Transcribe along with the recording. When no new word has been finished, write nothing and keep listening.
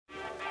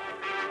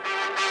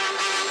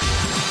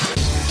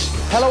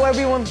Hello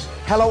everyone,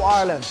 hello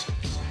Ireland.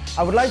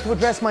 I would like to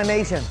address my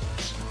nation.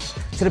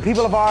 To the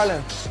people of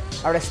Ireland,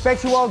 I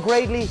respect you all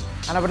greatly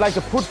and I would like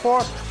to put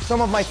forth some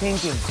of my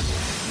thinking.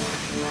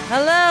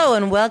 Hello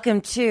and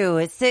welcome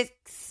to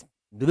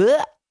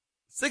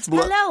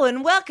Hello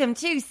and welcome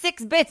to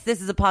 6 Bits.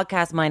 This is a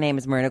podcast. My name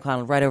is Myrna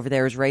O'Connell. Right over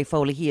there is Ray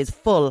Foley. He is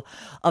full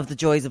of the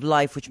joys of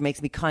life, which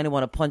makes me kind of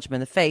want to punch him in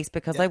the face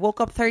because I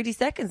woke up 30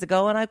 seconds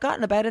ago and I've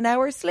gotten about an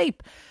hour's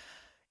sleep.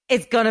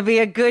 It's going to be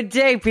a good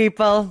day,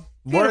 people.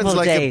 Maureen's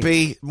like day. a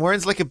bee.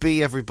 Maureen's like a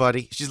bee,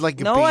 everybody. She's like a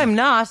bee. No, I'm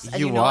not. And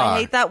you know are. I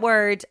hate that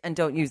word and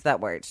don't use that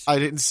word. I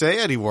didn't say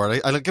any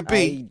word. I like a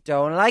bee. I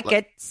don't like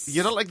it.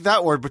 You don't like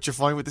that word, but you're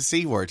fine with the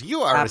C word.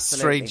 You are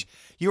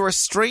You're a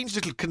strange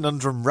little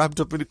conundrum wrapped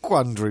up in a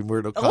quandary,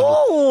 Myrna O'Connell.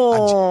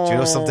 Oh. Do you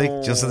know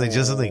something? Just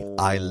something.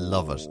 I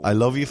love it. I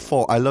love you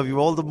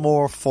all the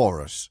more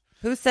for it.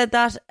 Who said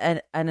that?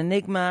 An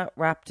enigma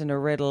wrapped in a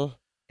riddle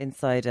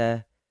inside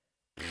a...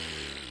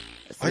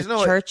 I don't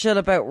know. Churchill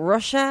about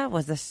Russia?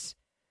 Was it...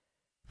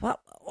 What?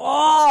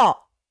 Oh!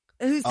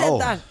 Who said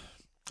that?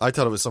 I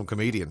thought it was some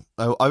comedian.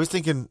 I was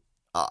thinking...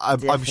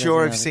 I'm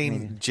sure I've seen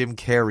comedian. Jim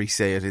Carrey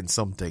say it in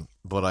something,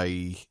 but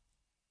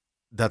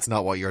that's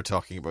not what you're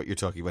talking about. You're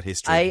talking about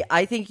history.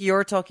 I think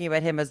you're talking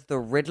about him as the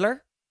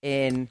Riddler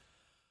in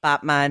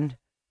Batman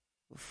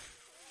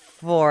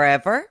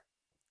Forever.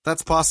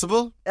 That's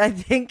possible. I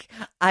think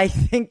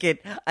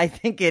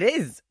it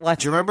is. What?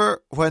 Do you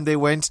remember when they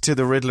went to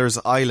the Riddler's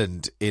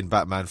Island in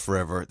Batman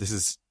Forever?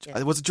 Was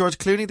it George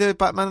Clooney, the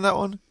Batman in that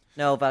one?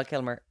 No, Val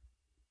Kilmer.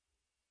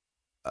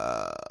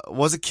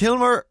 Was it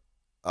Kilmer?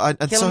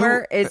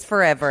 Kilmer is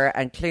Forever,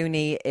 and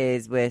Clooney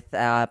is with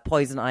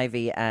Poison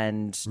Ivy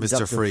and Mr.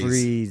 Dr.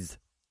 Freeze.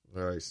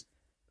 Right.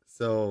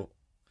 So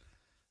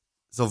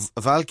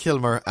Val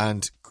Kilmer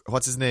and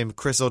what's his name,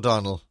 Chris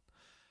O'Donnell.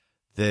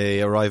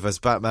 They arrive as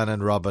Batman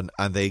and Robin,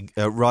 and they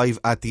arrive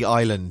at the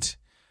island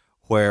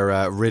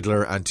where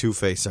Riddler and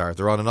Two-Face are.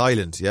 They're on an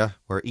island, yeah,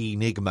 where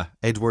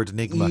Edward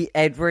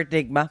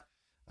Nygma.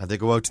 And they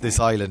go out to this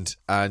island,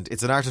 and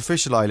it's an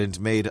artificial island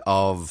made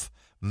of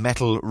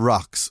metal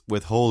rocks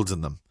with holes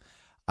in them.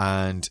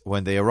 And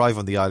when they arrive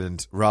on the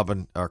island,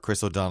 Robin, or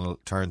Chris O'Donnell,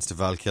 turns to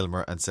Val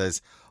Kilmer and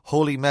says,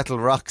 "Holy metal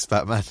rocks,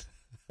 Batman."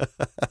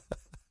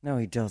 No,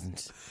 he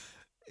doesn't.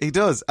 He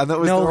does, and that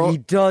was he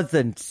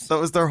doesn't. That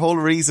was their whole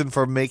reason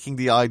for making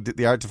the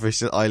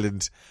artificial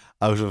island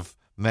out of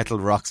metal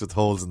rocks with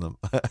holes in them,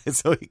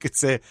 so he could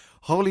say,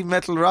 "Holy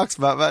metal rocks,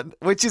 Batman,"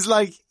 which is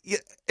like,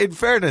 in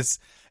fairness,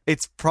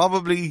 it's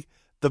probably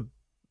the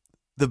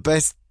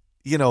best,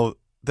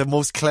 the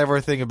most clever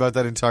thing about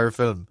that entire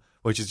film,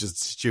 which is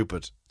just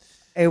stupid.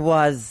 It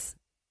was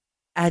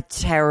a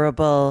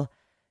terrible,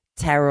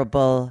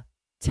 terrible,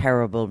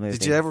 terrible movie.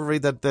 Did you ever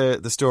read that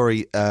the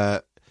story?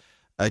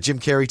 Jim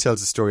Carrey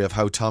tells a story of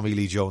how Tommy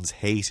Lee Jones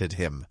hated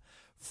him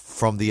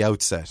from the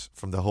outset,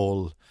 from the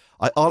whole...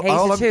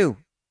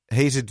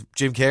 Hated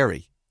Jim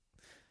Carrey.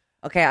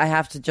 Okay, I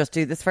have to just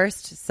do this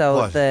first. So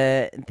What?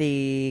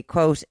 the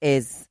quote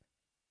is,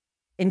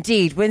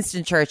 "Indeed,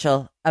 Winston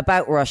Churchill,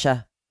 about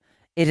Russia.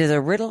 It is a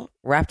riddle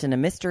wrapped in a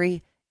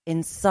mystery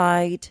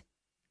inside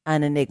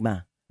an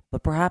enigma.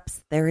 But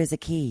perhaps there is a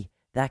key.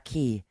 That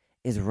key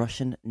is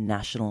Russian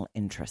national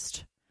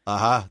interest."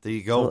 Aha, there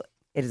you go. So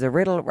it is a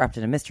riddle wrapped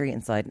in a mystery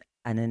inside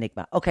an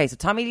enigma. Okay, so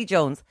Tommy Lee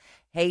Jones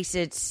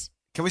hated...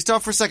 Can we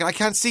stop for a second? I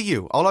can't see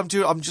you. All I'm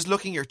doing, I'm just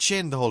looking at your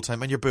chin the whole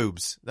time and your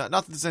boobs. Not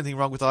that there's anything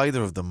wrong with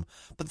either of them,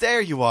 but there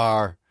you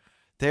are.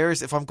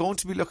 If I'm going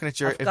to be looking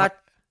at your... I've got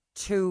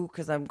two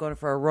because I'm going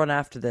for a run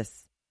after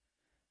this.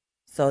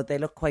 So they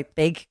look quite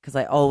big because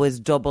I always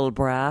double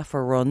bra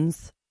for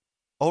runs.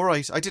 All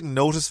right, I didn't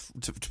notice,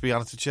 to be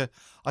honest with you.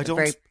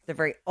 They're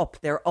very up.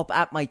 They're up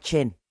at my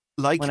chin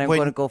like when I'm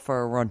going to go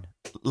for a run.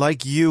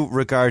 Like you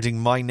regarding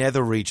my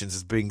nether regions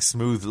as being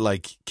smooth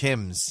like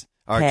Kim's.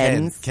 Or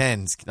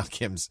Ken's, not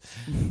Kim's.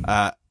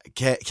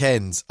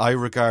 Ken's. I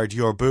regard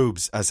your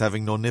boobs as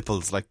having no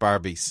nipples like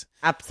Barbie's.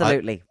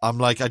 Absolutely. I'm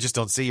like, I just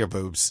don't see your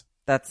boobs.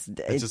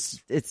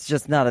 It's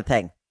just not a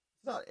thing.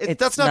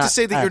 That's not to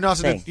say that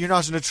you're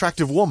not an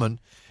attractive woman.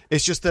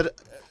 It's just that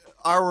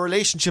our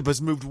relationship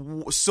has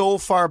moved so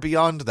far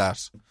beyond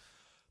that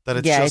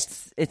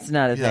it's it's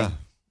not a thing.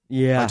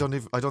 Yeah,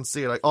 I don't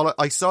see it.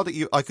 I saw that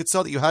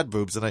you had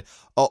boobs, and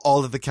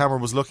all that the camera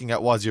was looking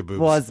at was your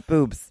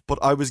boobs. But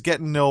I was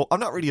getting I'm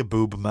not really a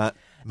boob man.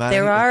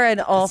 There are an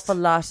awful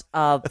lot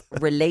of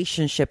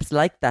relationships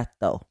like that,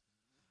 though.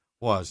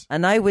 What?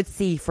 And I would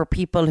see for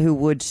people who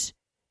would,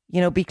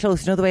 be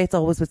close. The way it's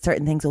always with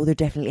certain things. Oh, they're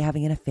definitely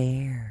having an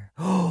affair.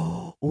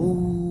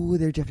 Oh,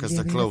 they're definitely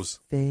having an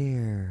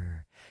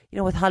affair.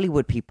 With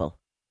Hollywood people,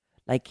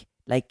 like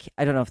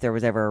I don't know if there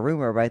was ever a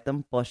rumor about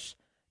them, but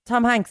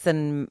Tom Hanks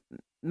and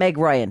Meg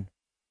Ryan,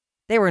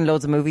 they were in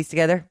loads of movies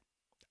together.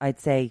 I'd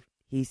say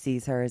he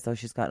sees her as though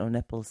she's got no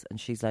nipples,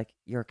 and she's like,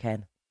 "You're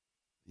Ken."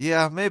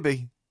 Yeah,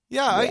 maybe.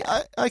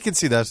 Yeah. I can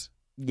see that.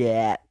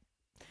 Yeah,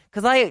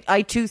 because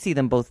I too see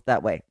them both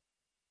that way.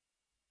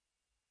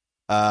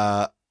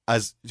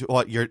 as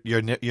what you're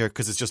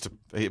because it's just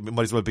it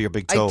might as well be your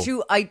big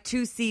toe. I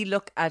too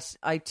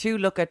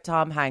look at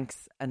Tom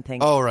Hanks and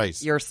think, oh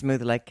right, you're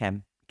smooth like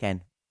Ken.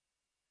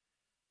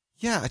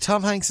 Yeah,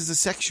 Tom Hanks is a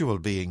sexual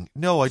being.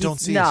 No, I don't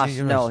see not,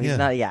 it. No, he's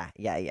not.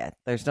 Yeah.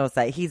 There's no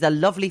say. He's a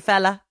lovely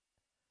fella,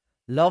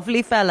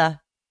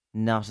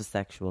 not a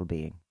sexual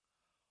being.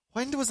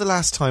 When was the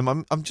last time?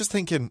 I'm just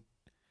thinking.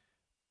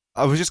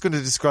 I was just going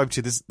to describe to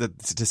you this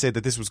to say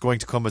that this was going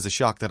to come as a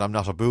shock that I'm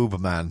not a boob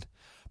man,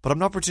 but I'm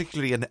not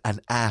particularly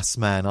an ass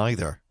man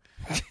either.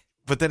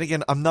 But then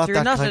again, I'm not.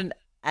 You're not an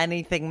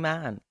anything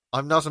man.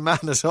 I'm not a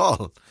man at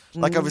all.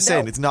 Like I was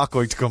saying, it's not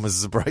going to come as a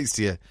surprise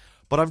to you.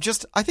 But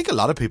I think a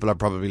lot of people are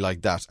probably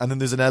like that. And then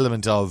there's an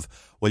element of,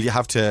 well, you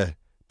have to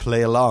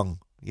play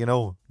along,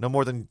 no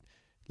more than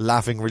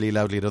laughing really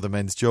loudly at other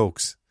men's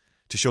jokes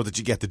to show that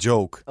you get the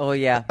joke. Oh,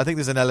 yeah. I think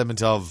there's an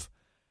element of,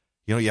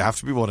 you have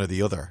to be one or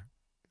the other.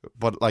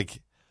 But like,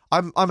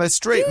 I'm a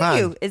straight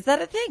man. Is that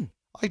a thing?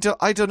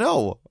 I don't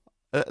know.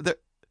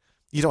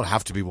 You don't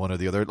have to be one or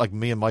the other. Like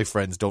me and my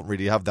friends don't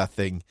really have that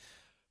thing.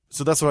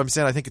 So that's what I'm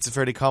saying. I think it's a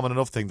fairly common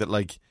enough thing that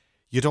like,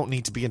 you don't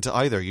need to be into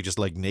either. You just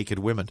like naked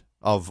women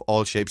of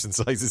all shapes and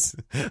sizes.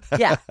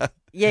 Yeah.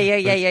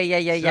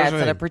 It's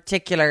not a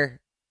particular.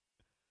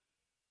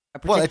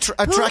 Well,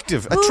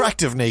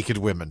 attractive naked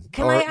women.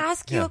 Can I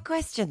ask you a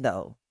question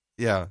though?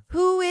 Yeah.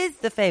 Who is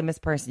the famous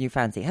person you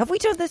fancy? Have we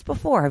done this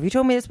before? Have you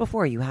told me this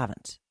before? You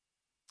haven't.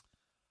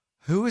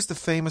 Who is the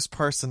famous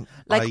person?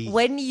 Like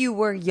when you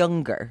were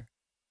younger,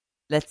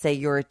 let's say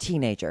you're a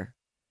teenager.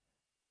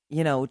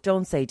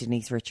 Don't say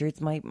Denise Richards.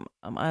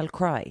 I'll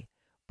cry.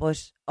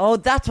 But,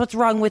 that's what's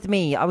wrong with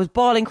me. I was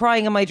bawling,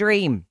 crying in my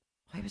dream.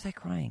 Why was I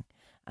crying?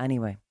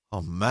 Anyway.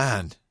 Oh,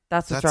 man.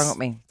 That's what's wrong with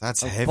me.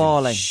 That's heavy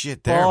bawling.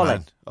 Shit there,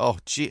 man. Oh,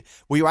 gee.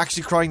 Were you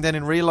actually crying then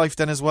in real life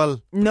then as well?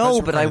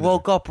 No, but I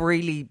woke up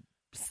really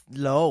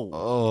slow.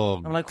 Oh,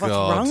 I'm like, what's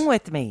wrong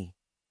with me?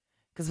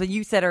 Because when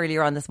you said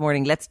earlier on this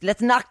morning, let's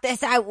knock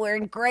this out. We're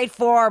in great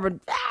form. And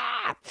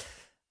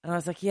I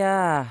was like,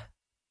 yeah,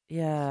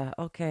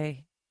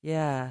 okay.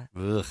 Yeah.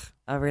 Ugh.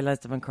 I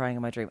realised I've been crying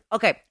in my dream.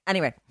 Okay,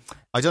 anyway.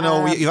 I don't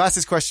know. You've asked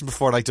this question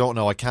before and I don't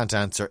know. I can't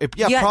answer.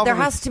 Probably. There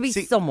has to be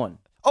someone.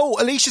 Oh,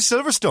 Alicia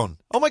Silverstone.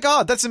 Oh my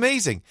God, that's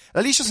amazing.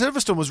 Alicia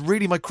Silverstone was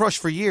really my crush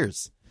for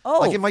years. Oh,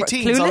 like in my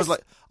teens, Clueless?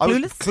 I was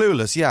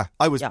Clueless. Yeah,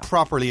 I was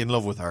properly in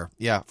love with her.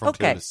 Yeah, from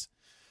Clueless.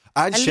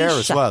 And Alicia. Cher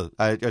as well.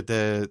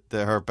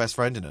 Her best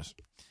friend in it.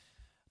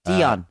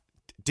 Dion.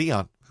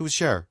 Who was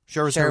Cher?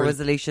 Cher was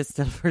Alicia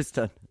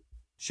Silverstone.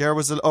 Cher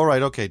was all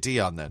right. Okay,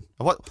 Dion then.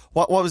 What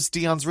was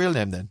Dion's real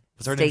name then?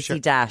 Was her name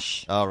Stacey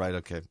Dash. All right.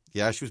 Okay.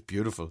 Yeah, she was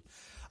beautiful.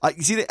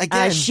 You see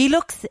again. She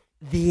looks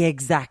the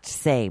exact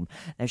same.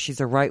 Now she's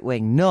a right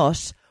wing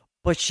nut,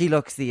 but she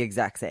looks the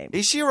exact same.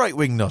 Is she a right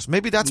wing nut?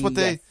 Maybe that's what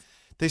they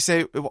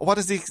say. What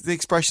is the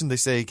expression they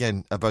say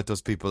again about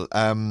those people?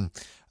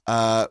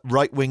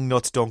 Right wing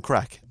nuts don't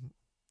crack.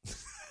 Oh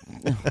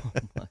my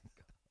God.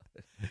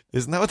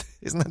 Isn't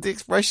that the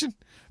expression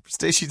for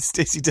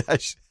Stacey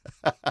Dash?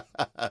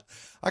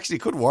 Actually,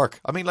 it could work.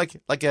 I mean,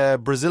 like a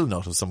Brazil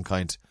nut of some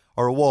kind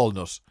or a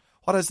walnut.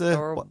 What have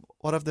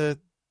the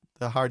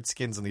hard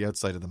skins on the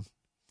outside of them?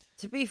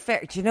 To be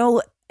fair, do you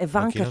know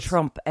Ivanka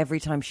Trump? Every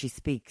time she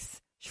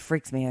speaks, she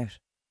freaks me out.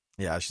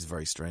 Yeah, she's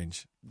very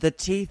strange. The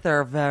teeth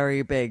are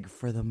very big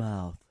for the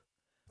mouth,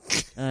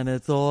 and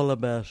it's all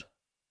about.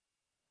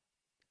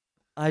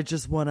 I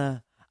just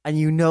wanna, and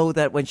you know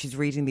that when she's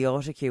reading the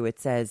autocue, it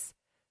says,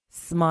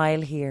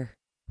 "Smile here."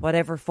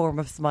 Whatever form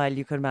of smile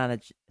you can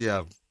manage.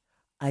 Yeah.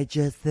 I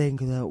just think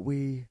that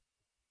we,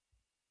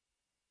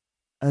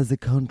 as a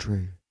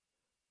country,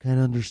 can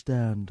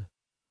understand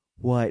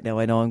why. Now,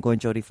 I know I'm going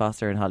Jodie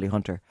Foster and Holly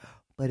Hunter,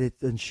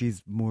 and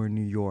she's more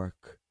New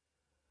York.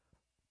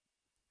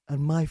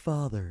 And my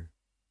father.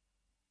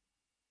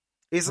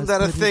 Isn't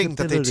that a thing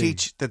that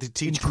they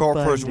teach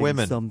corporate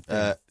women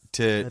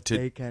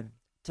to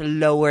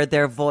lower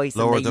their voice?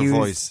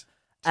 Voice.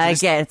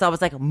 Again, it's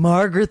almost like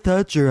Margaret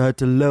Thatcher had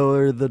to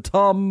lower the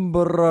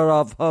timbre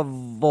of her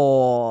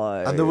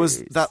voice. And there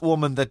was that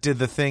woman that did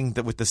the thing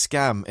that with the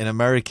scam in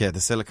America, the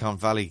Silicon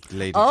Valley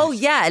lady. Oh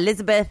yeah,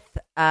 Elizabeth,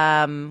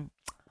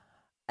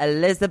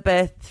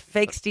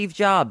 fake Steve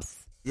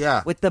Jobs.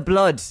 Yeah. With the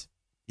blood.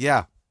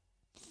 Yeah.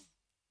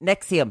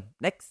 Nexium.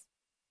 It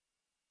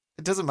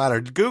doesn't matter.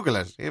 Google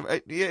it.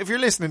 If you're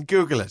listening,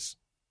 Google it.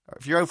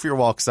 If you're out for your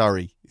walk,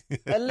 sorry.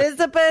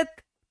 Elizabeth.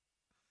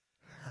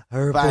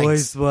 Her Banks.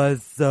 voice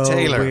was so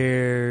Taylor.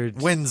 weird.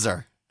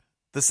 Windsor.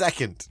 The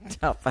second.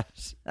 Stop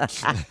it.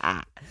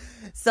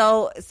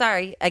 So,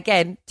 sorry,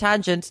 again,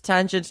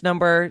 tangent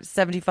number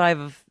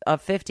 75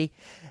 of 50.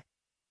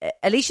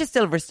 Alicia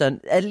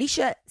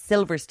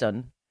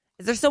Silverstone.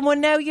 Is there someone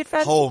now you'd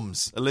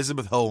fancy?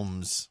 Elizabeth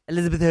Holmes.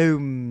 Elizabeth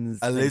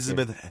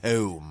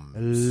Holmes.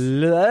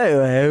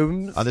 Hello,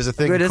 Holmes. And there's a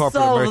thing in in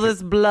corporate solve America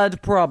this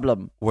blood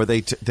problem. where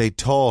they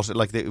taught,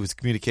 it was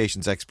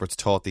communications experts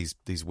taught these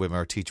women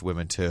or teach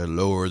women to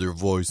lower their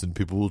voice and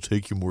people will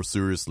take you more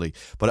seriously.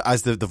 But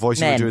as the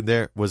voice you were doing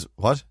there was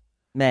what?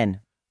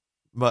 Men.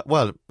 But,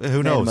 well,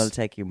 who knows? Men will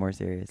take you more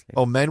seriously.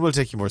 Oh, men will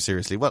take you more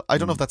seriously. Well, I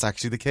don't know if that's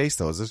actually the case,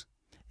 though, is it?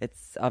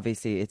 It's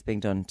obviously it's being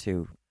done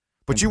too.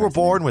 But you were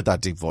born with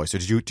that deep voice, or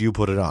do you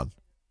put it on?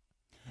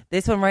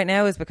 This one right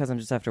now is because I'm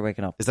just after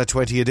waking up. Is that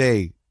 20 a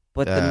day?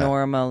 But the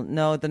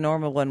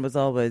normal one was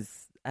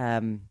always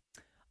I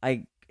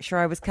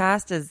was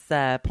cast as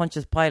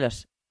Pontius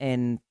Pilate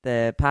in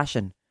the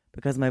Passion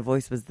because my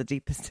voice was the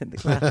deepest in the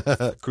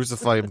class.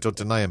 Crucify him, don't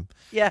deny him.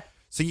 Yeah.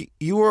 So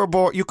you were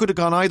born. You could have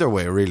gone either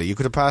way, really. You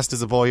could have passed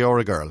as a boy or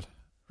a girl,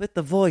 with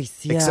the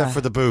voice, yeah. except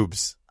for the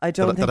boobs. I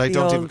don't think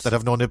that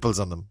have no nipples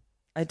on them.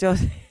 I don't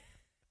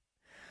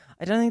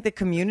think the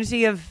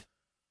community of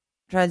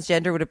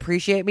transgender would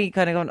appreciate me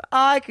kind of going,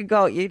 I could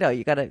go, you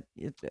gotta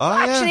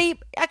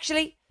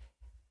actually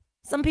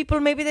some people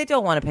maybe they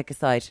don't want to pick a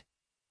side.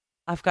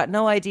 I've got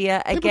no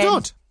idea. People Again,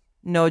 don't.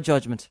 No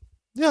judgment.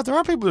 Yeah, there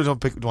are people who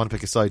don't want to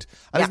pick a side.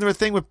 And isn't there a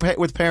thing with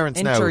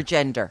parents now?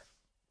 Intergender.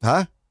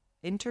 Huh?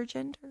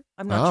 Intergender?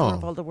 I'm not sure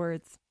of all the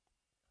words.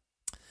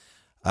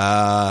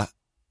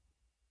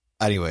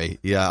 Anyway,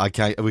 yeah, I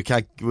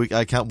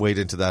can't wade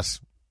into that.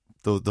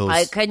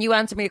 Those. Can you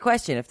answer me a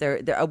question? If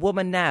they're a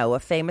woman now, a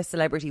famous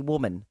celebrity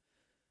woman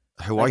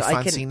who I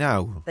fancy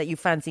now, that you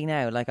fancy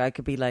now, like I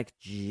could be like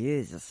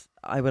Jesus,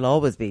 I will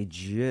always be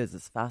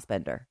Jesus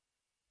Fassbender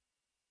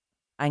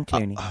and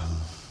Clooney.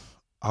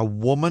 A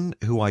woman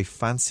who I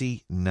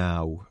fancy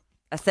now,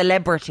 a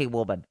celebrity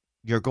woman.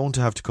 You're going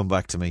to have to come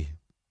back to me.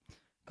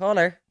 Call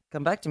her.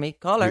 Come back to me.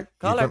 Call her.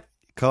 Call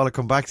her.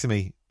 Come back to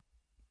me.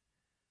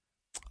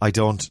 I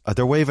don't.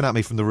 They're waving at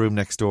me from the room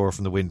next door,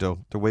 from the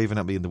window. They're waving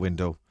at me in the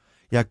window.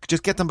 Yeah,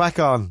 just get them back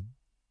on.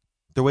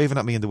 They're waving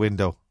at me in the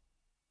window.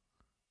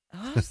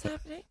 What's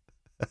happening?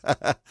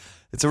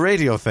 It's a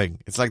radio thing.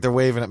 It's like they're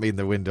waving at me in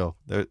the window.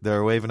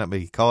 They're waving at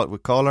me. Call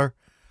her.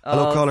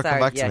 Hello, caller, come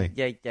back to me.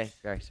 Yeah,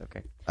 right,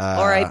 okay.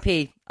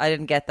 R.I.P. I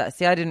didn't get that.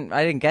 See, I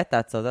didn't get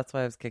that, so that's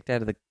why I was kicked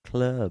out of the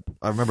club.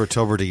 I remember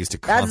Tuberty used to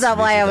That's not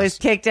why I was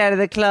kicked out of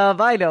the club.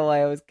 I know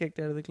why I was kicked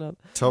out of the club.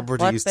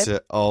 Tuberty used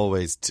to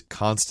always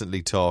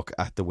constantly talk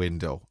at the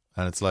window.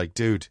 And it's like,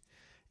 dude,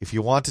 if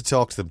you want to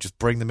talk to them, just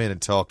bring them in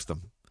and talk to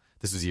them.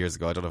 This was years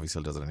ago. I don't know if he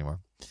still does it anymore.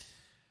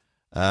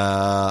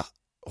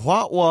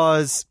 What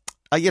was...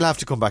 you'll have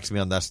to come back to me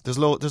on that. There's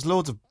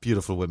loads of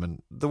beautiful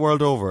women the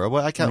world over.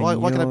 Why can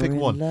I pick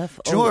one? Do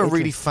you know what I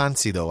really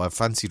fancy though? I've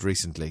fancied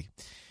recently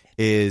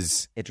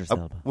is Idris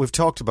Elba. We've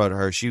talked about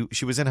her. She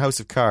was in House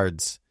of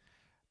Cards,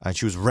 and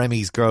she was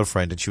Remy's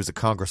girlfriend, and she was a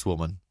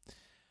congresswoman.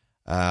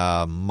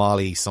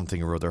 Molly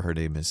something or other. Her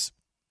name is.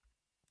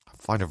 I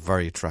find her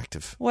very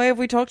attractive. Why have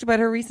we talked about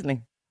her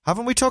recently?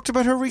 Haven't we talked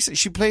about her recently?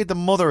 She played the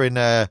mother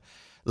in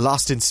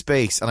Lost in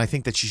Space, and I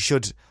think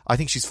that I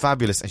think she's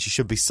fabulous, and she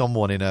should be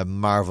someone in a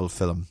Marvel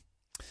film.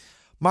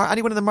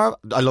 Anyone in the Marvel?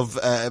 I love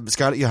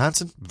Scarlett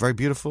Johansson, very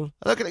beautiful.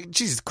 Look at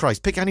Jesus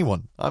Christ, pick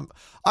anyone. I'm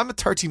a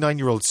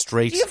 39-year-old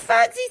straight. Do you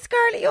fancy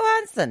Scarlett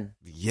Johansson?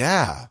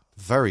 Yeah,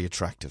 very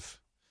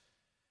attractive.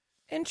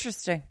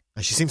 Interesting.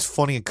 And she seems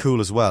funny and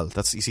cool as well.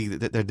 That's, you see,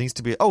 there needs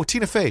to be.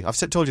 Tina Fey. I've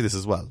told you this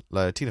as well.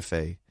 Tina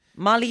Fey.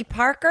 Molly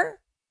Parker,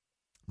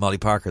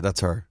 that's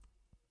her.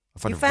 I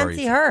find you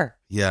fancy her?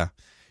 Yeah.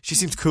 She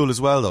seems cool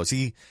as well, though.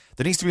 See,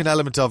 there needs to be an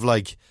element of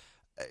like,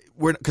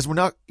 we're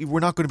not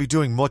going to be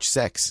doing much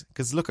sex.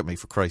 Because look at me,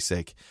 for Christ's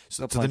sake.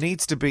 So there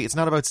needs to be. It's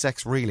not about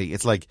sex, really.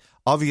 It's like,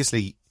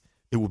 obviously,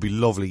 it would be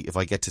lovely if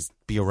I get to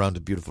be around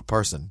a beautiful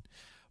person,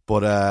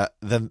 but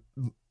then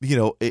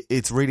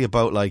it's really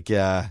about like.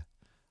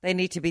 They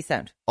need to be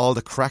sound. All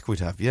the crack we'd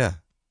have, yeah.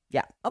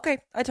 Yeah. Okay,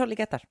 I totally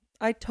get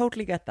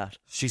that.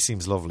 She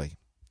seems lovely.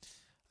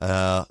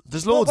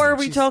 There's loads. What were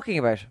we talking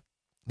about?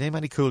 Name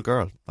any cool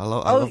girl. I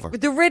love her.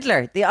 The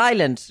Riddler, the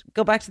island.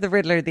 Go back to the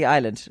Riddler, the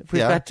island.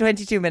 We've got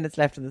 22 minutes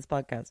left in this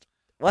podcast.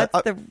 What's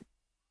the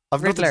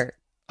Riddler?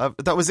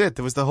 That was it.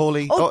 There was the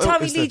holy...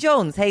 Tommy Lee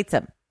Jones hates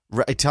him.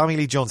 Tommy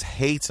Lee Jones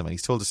hates him, and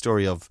he's told the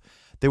story of...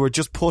 They were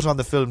just put on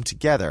the film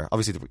together.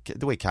 Obviously,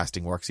 the way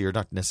casting works, you're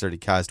not necessarily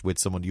cast with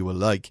someone you will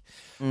like.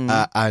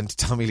 And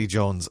Tommy Lee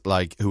Jones,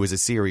 who was a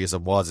serious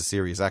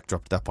actor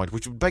up to that point,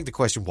 which would beg the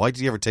question, why did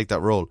he ever take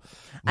that role?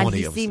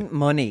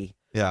 Money.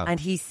 Yeah. And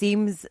he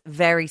seems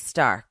very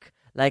stark.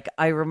 Like,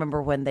 I remember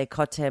when they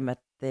cut him at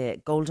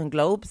the Golden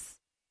Globes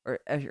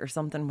or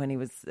something, when he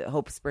was,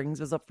 Hope Springs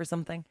was up for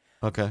something.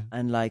 Okay.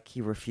 And,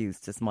 he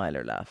refused to smile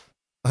or laugh.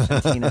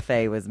 And Tina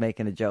Fey was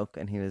making a joke,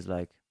 and he was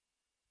like,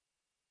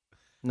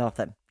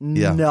 nothing.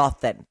 Yeah.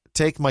 Nothing.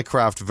 Take my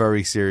craft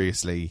very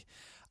seriously.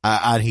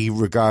 And he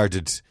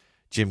regarded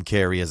Jim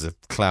Carrey as a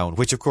clown,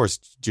 which, of course,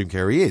 Jim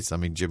Carrey is. I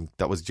mean,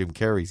 that was Jim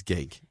Carrey's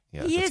gig.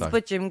 Yeah, he is,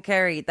 but Jim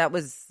Carrey,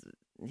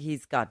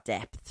 he's got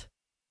depth.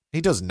 He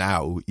does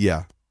now,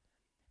 yeah.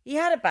 He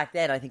had it back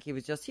then. I think he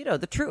was just, now a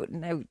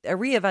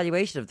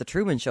reevaluation of The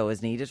Truman Show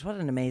is needed. What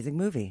an amazing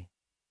movie.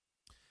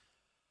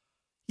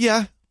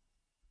 Yeah.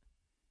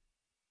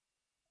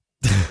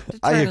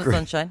 I agree.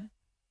 Sunshine.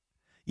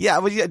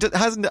 Yeah, but it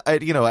hasn't,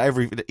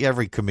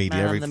 every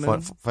comedian,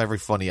 every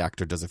funny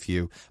actor does a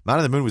few. Man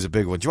on the Moon was a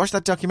big one. Did you watch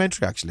that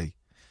documentary, actually?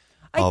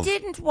 I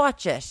didn't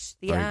watch it.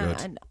 Very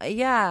good.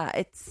 Yeah,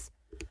 it's...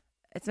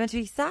 It's meant to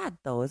be sad,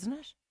 though, isn't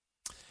it?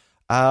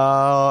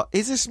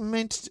 Is it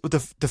meant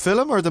the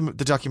film or the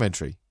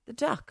documentary? The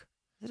doc.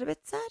 Is it a bit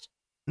sad?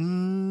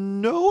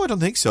 No, I don't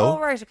think so. Oh,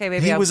 right, okay,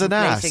 maybe he I'm was an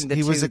ass.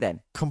 He was a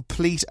then.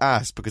 complete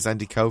ass because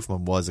Andy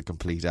Kaufman was a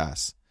complete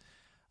ass,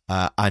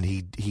 and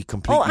he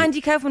completely. Oh, Andy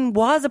Kaufman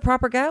was a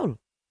proper gowl.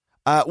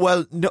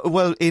 Well,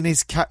 in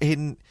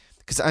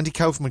because Andy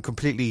Kaufman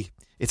completely.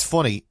 It's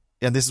funny,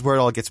 and this is where it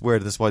all gets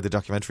weird. And this is why the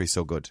documentary is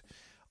so good.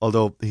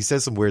 Although he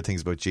says some weird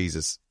things about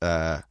Jesus,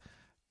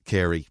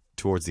 Carey,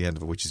 towards the end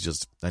of it, which is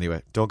just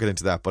anyway. Don't get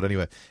into that. But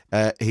anyway,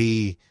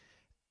 he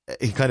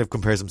kind of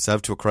compares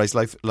himself to a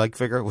Christ-like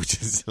figure,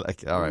 which is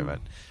like, all right, man.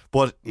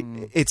 But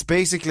it's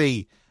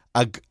basically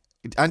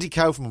Andy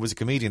Kaufman was a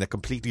comedian that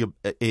completely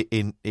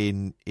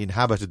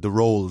inhabited the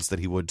roles that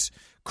he would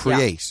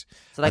create. Yeah.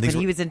 So like when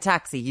he was in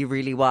Taxi, he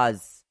really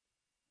was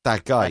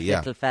that guy,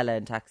 little fella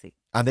in Taxi.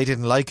 And they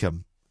didn't like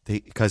him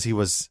because he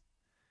was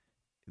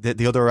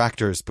the other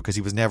actors, because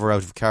he was never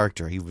out of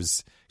character. He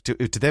was to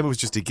them it was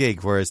just a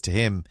gig, whereas to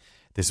him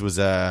this was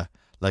anyway,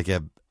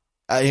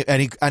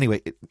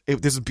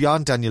 this was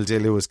beyond Daniel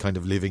Day-Lewis kind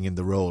of living in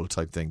the role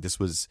type thing. This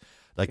was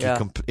like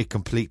it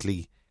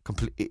completely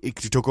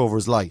took over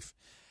his life.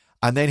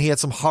 And then he had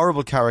some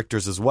horrible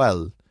characters as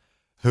well,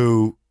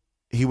 who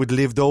he would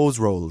live those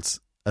roles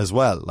as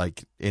well,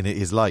 like in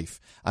his life,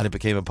 and it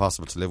became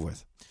impossible to live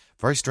with.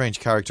 Very strange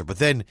character. But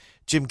then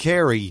Jim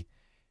Carrey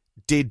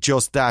did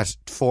just that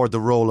for the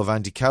role of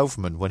Andy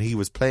Kaufman when he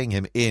was playing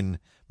him in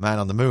Man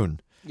on the Moon.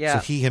 Yeah. So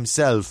he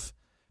himself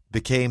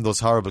became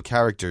those horrible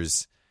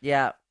characters.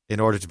 Yeah. In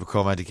order to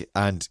become Andy,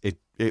 and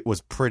it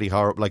was pretty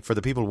horrible. Like for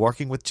the people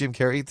working with Jim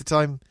Carrey at the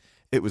time,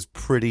 it was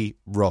pretty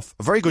rough.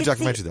 A very good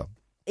documentary, though.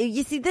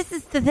 You see, this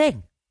is the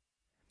thing.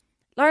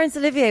 Laurence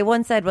Olivier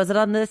once said, was it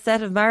on the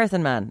set of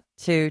Marathon Man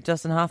to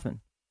Dustin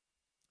Hoffman?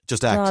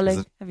 Just act.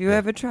 Darling, have you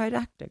ever tried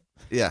acting?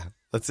 Yeah,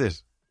 that's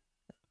it.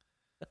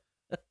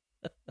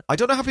 I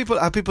don't know how people.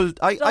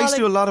 I used to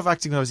do a lot of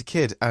acting when I was a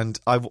kid, and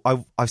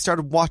I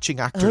started watching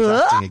actors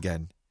acting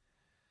again.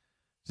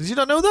 Did you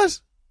not know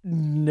that?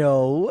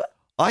 No.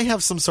 I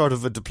have some sort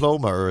of a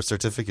diploma or a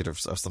certificate or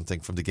something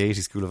from the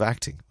Gaiety School of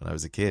Acting when I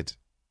was a kid.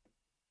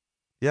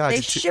 Yeah,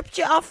 they shipped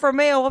you off from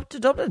Mayo up to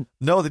Dublin.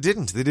 No, they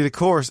didn't. They did a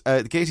course.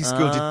 The Gaiety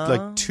School did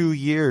like 2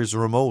 years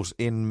remote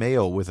in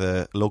Mayo with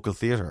a local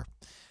theatre.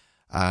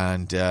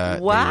 And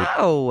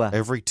wow!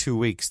 Every 2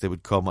 weeks they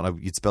would come,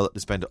 and you'd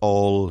spend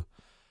all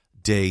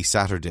day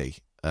Saturday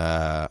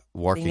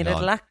working being a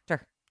little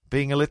actor.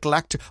 Being a little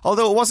actor.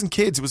 Although it wasn't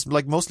kids, it was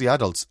like mostly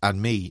adults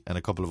and me and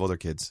a couple of other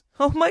kids.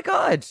 Oh my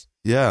God!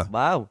 Yeah.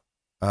 Wow.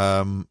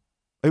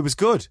 It was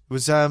good. It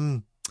was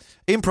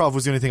improv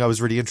was the only thing I was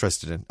really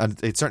interested in,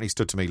 and it certainly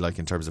stood to me like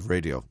in terms of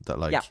radio. That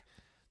like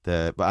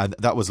and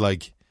that was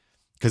like,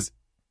 because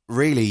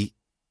really,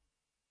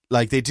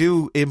 like they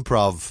do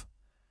improv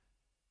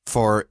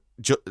for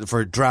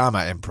drama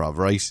improv,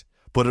 right?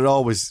 But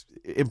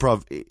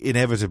improv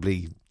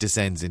inevitably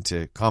descends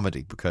into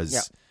comedy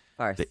because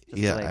and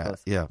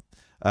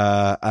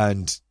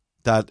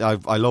that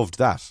I loved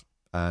that,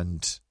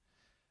 and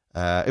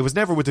it was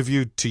never with a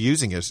view to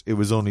using it. It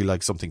was only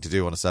like something to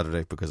do on a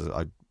Saturday because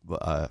I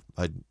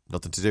had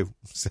nothing to do.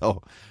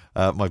 So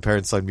my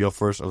parents signed me up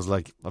for it. I was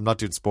like, I'm not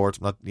doing sport.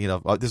 I'm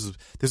not,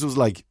 this was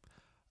like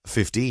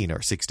 15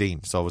 or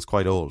 16, so I was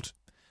quite old.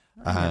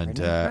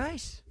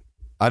 Right.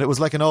 And it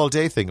was like an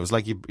all-day thing. It was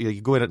like you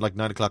go in at like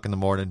 9 o'clock in the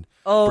morning.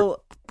 Oh,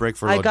 break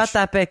for lunch. I got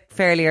that bit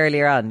fairly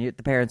earlier on. The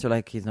parents were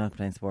like, "He's not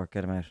playing sport.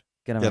 Get him out.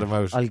 Get him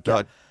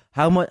out.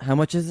 How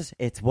much is it?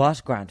 It's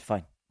what? Grant.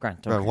 Fine.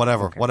 Grant.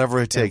 Whatever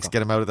it takes.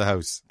 Get him out of the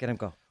house. Get him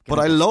go. But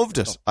I loved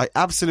it. I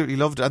absolutely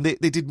loved it. And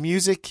they did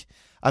music,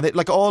 and they,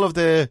 like all of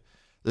the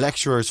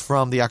lecturers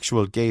from the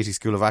actual Gaiety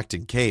School of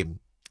Acting came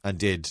and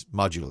did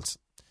modules.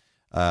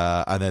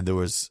 And then there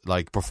was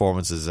like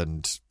performances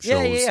and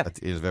shows at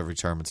the end of every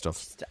term and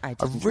stuff. I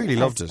really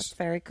loved it. That's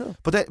very cool.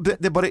 But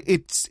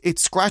it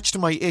scratched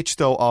my itch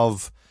though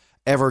of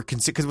ever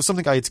because it was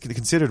something I had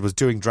considered was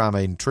doing drama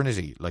in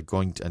Trinity, like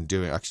going and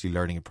actually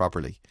learning it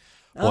properly.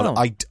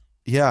 But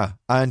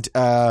and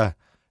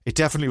it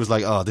definitely was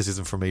like, oh, this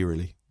isn't for me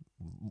really.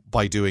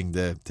 By doing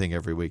the thing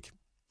every week,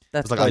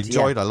 that's like good, I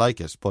enjoyed, I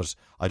like it, but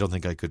I don't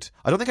think I could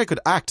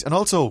act, and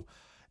also.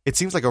 It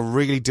seems like a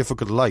really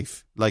difficult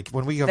life. Like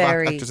when we have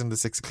actors in the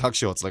 6 o'clock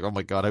show, it's like, oh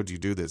my God, how do you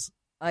do this?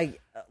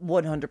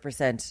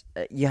 100%.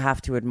 You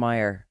have to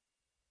admire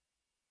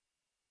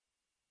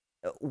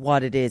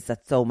what it is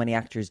that so many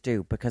actors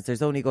do, because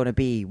there's only going to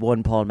be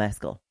one Paul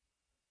Mescal,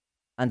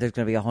 and there's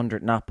going to be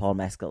 100 not Paul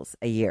Mescals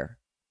a year.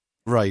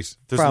 Right.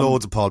 There's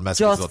loads of Paul Mescals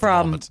just at from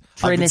the moment.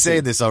 Trinity. I've been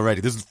saying this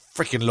already. There's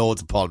freaking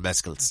loads of Paul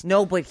Mescals.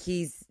 No, but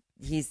he's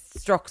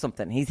struck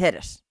something. He's hit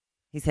it.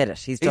 He's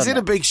in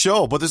a big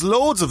show, but there's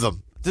loads of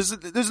them.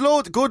 There's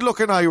loads good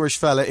looking Irish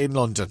fella in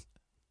London.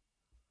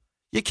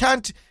 You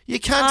can't.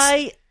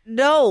 I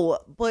know,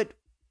 but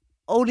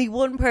only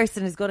one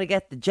person is going to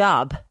get the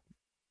job.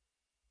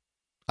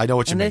 I know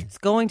what you mean. And it's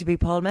going to be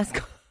Paul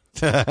Mescal.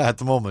 At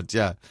the moment,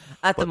 yeah.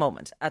 At the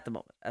moment.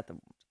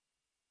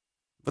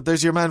 But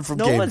there's your man from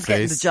no Game one's Face.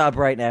 getting the job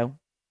right now.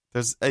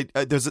 There's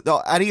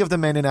any of the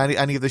men in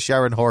any of the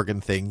Sharon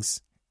Horgan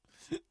things.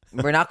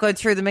 We're not going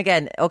through them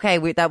again.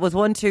 Okay, that was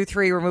 1, 2,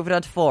 3. We're moving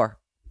on to 4.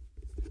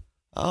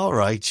 All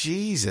right,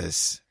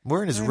 Jesus.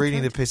 Muireann is really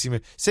in a pissy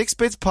mood.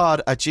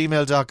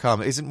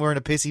 6bitspod@gmail.com. Isn't Muireann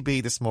a pissy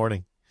bee this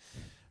morning?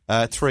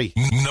 3.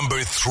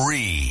 Number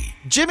 3.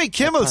 Jimmy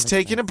Kimmel's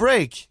taking a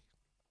break.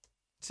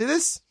 See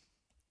this?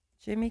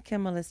 Jimmy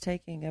Kimmel is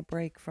taking a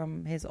break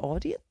from his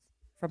audience?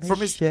 From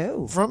his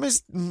show? From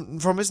his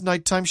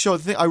nighttime show.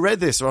 I read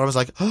this and I was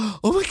like, oh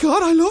my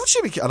God, I love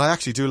Jimmy Kimmel. And I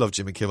actually do love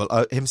Jimmy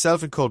Kimmel.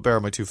 Himself and Colbert are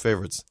my two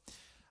favourites.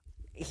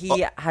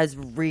 He has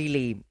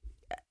really...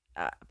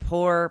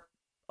 poor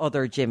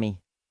other Jimmy.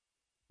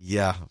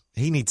 Yeah,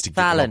 he needs to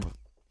give it up.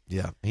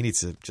 Yeah, he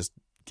needs to just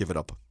give it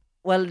up.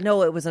 Well,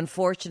 no, it was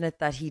unfortunate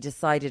that he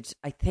decided...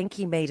 I think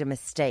he made a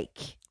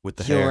mistake. With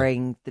the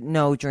during the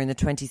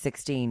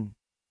 2016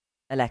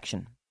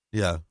 election.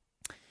 Yeah.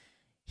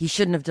 He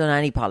shouldn't have done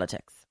any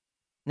politics.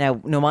 Now,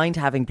 no mind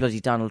having bloody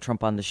Donald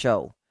Trump on the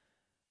show.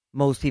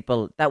 Most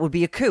people, that would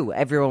be a coup.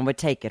 Everyone would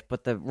take it,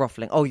 but the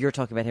ruffling... Oh, you're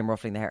talking about him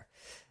ruffling the hair.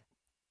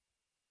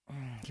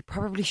 He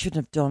probably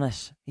shouldn't have done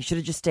it. He should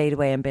have just stayed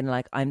away and been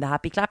like, I'm the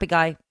happy clappy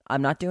guy.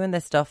 I'm not doing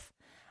this stuff.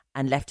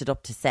 And left it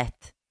up to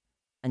Seth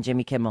and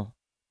Jimmy Kimmel.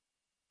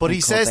 But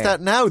he says that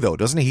now, though,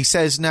 doesn't he? He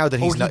says now that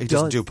he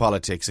doesn't do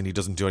politics and he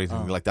doesn't do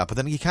anything like that. But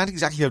then you can't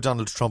exactly have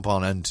Donald Trump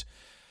on. And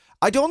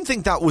I don't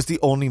think that was the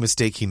only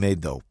mistake he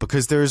made, though,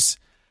 because there's...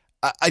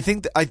 I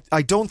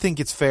don't think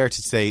it's fair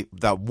to say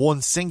that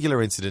one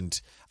singular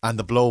incident and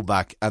the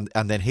blowback and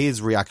then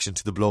his reaction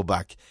to the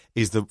blowback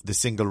is the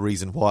single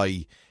reason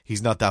why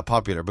he's not that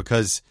popular,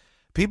 because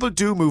people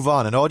do move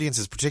on, and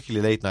audiences,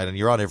 particularly late night, and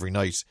you're on every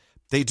night,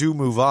 they do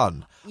move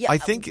on. Yeah, I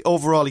think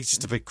overall he's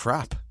just a bit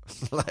crap.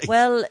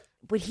 Well,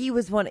 but he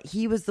was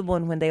the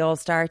one when they all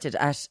started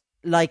at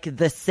like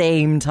the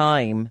same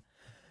time,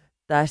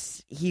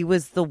 that he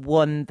was the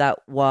one that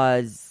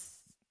was...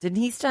 Didn't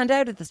he stand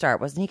out at the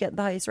start? Wasn't he getting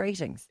the highest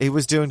ratings? He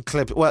was doing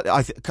clips. Well,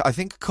 I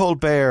think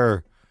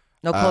Colbert...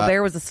 No,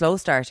 Colbert was a slow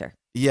starter.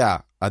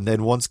 Yeah, and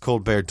then once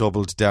Colbert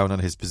doubled down on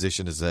his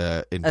position as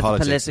in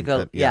politics...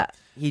 political,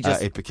 he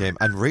just... it became...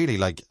 And really,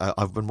 like,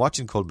 I've been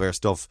watching Colbert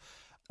stuff.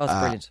 Oh, it's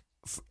brilliant.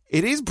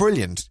 It is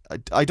brilliant.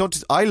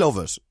 I love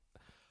it.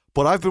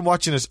 But I've been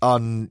watching it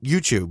on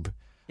YouTube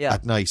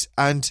at night,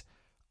 and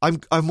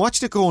I'm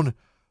watching it going,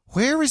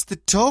 where is the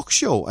talk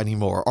show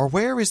anymore? Or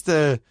where is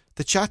the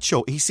chat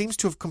show? He seems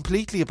to have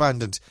completely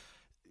abandoned.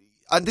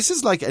 And this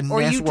is like a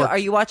network. Are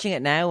you watching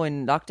it now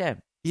in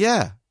lockdown?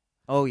 Yeah.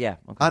 Oh, yeah.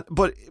 Okay.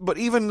 But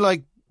even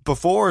like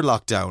before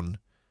lockdown,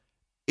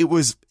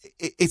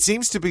 it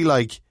seems to be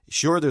like,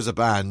 sure, there's a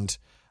band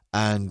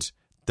and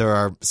there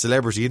are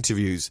celebrity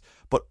interviews,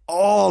 but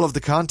all of the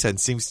content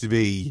seems to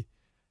be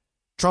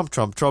Trump,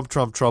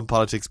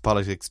 politics,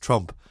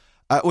 Trump.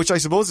 Which I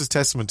suppose is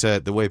testament to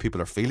the way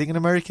people are feeling in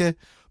America.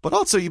 But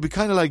also you'd be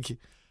kind of like...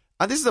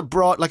 And this is a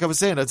broad... Like I was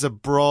saying, it's a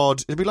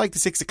broad... It'd be like the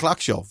 6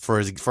 o'clock show, for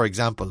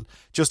example.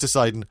 Just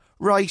deciding,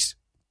 right,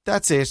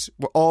 that's it.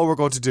 All we're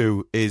going to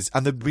do is...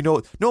 And there'd be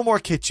no more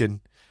kitchen,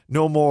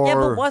 no more... Yeah,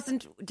 but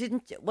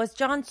was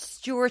Jon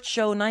Stewart's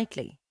show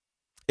nightly?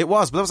 It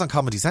was, but that was on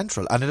Comedy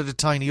Central. And it had a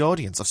tiny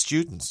audience of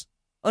students.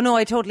 Oh, no,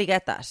 I totally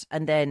get that.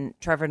 And then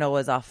Trevor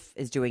Noah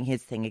is doing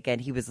his thing again.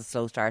 He was a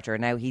slow starter,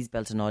 and now he's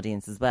built an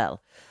audience as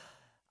well.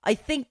 I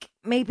think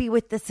maybe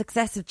with the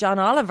success of John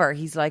Oliver,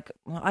 he's like,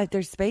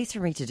 there's space for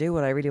me to do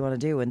what I really want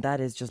to do, and that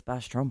is just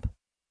bash Trump.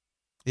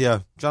 Yeah,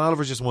 John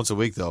Oliver's just once a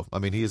week, though. I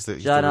mean,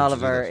 John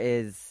Oliver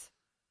is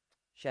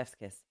chef's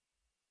kiss.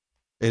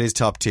 It is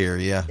top tier,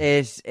 yeah.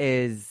 It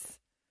is.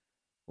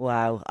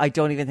 Wow. I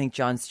don't even think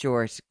Jon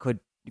Stewart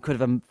could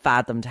have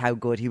fathomed how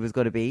good he was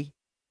going to be.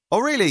 Oh,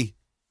 really?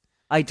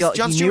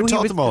 Jon Stewart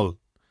taught them all.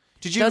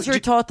 Jon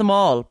Stewart taught them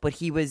all, but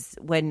he was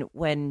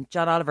when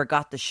John Oliver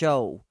got the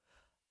show.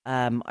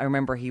 I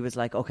remember he was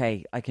like,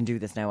 okay, I can do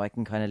this now. I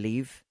can kind of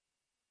leave.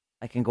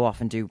 I can go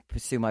off and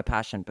pursue my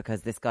passion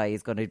because this guy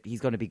he's going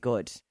to be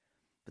good.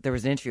 But there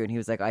was an interview and he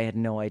was like, I had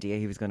no idea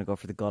he was going to go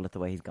for the gullet the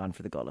way he's gone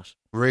for the gullet.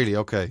 Really?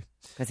 Okay.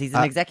 Because he's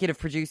an executive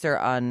producer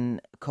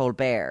on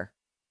Colbert.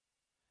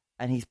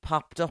 And he's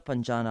popped up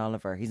on John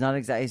Oliver. He's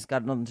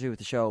got nothing to do with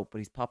the show, but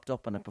he's popped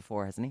up on it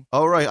before, hasn't he?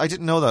 Oh, right. I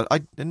didn't know that.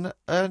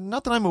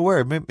 Not that I'm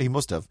aware. Maybe he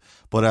must have.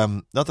 But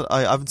not that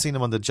I haven't seen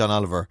him on the John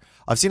Oliver.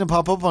 I've seen him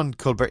pop up on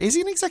Colbert. Is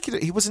he an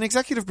executive? He was an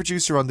executive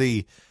producer on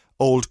the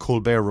old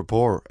Colbert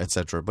Report,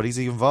 etc. But is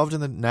he involved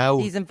in the now?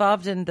 He's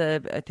involved in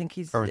I think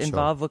he's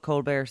involved with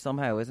Colbert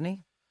somehow, isn't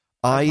he?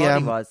 I thought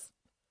he was.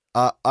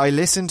 I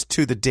listened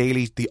to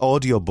the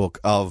audiobook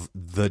of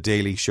The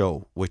Daily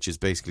Show, which is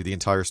basically the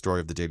entire story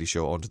of The Daily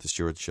Show under the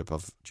stewardship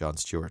of Jon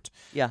Stewart.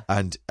 Yeah.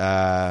 And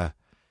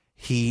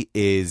he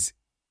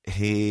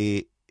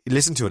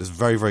listened to it. It's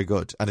very, very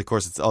good. And of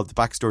course, it's all the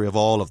backstory of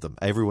all of them.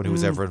 Everyone who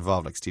was ever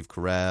involved, like Steve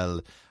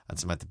Carell and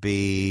Samantha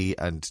Bee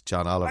and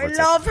John Oliver. I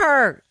love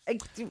her.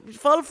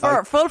 Full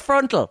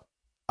frontal.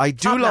 I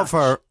do love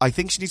her. I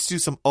think she needs to do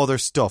some other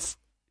stuff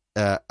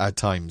at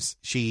times.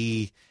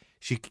 She's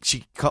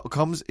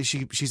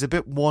a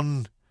bit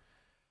one.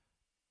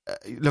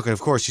 look, of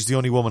course, she's the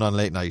only woman on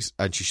late night,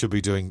 and she should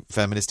be doing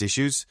feminist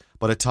issues.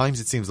 But at times,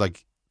 it seems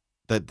like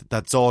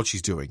that's all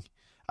she's doing,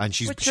 and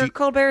But sure,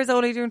 Colbert is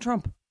only doing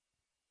Trump.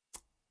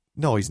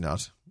 No, he's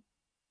not.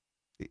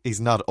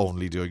 He's not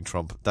only doing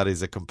Trump. That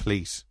is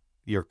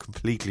you're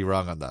completely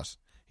wrong on that.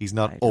 He's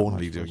not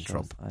only doing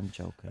Trump. I'm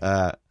joking.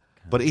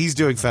 But he's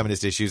doing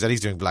feminist issues, and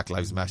he's doing Black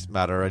Lives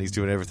Matter, and he's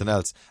doing everything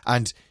else.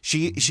 And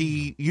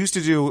she used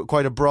to do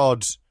quite a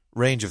broad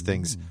range of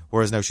things,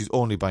 whereas now she's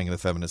only banging the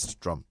feminist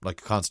drum,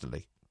 like,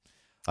 constantly.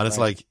 And it's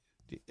like,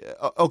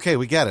 okay,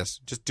 we get it.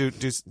 Just do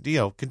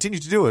continue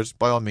to do it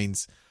by all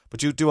means,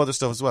 but you do other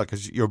stuff as well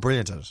because you're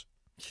brilliant at it.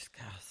 She's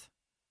class.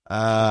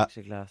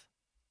 Actually class.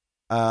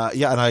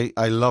 Yeah, and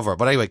I love her.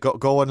 But anyway,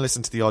 go and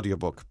listen to the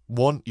audiobook.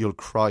 One, you'll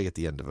cry at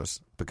the end of it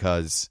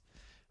because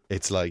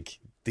it's like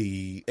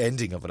the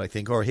ending of it, I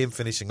think, or him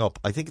finishing up.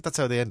 I think that's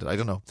how they ended. I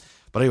don't know.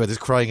 But anyway, there's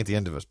crying at the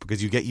end of it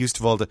because you get used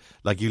to all the,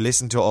 like, you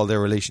listen to all their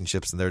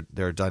relationships and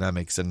their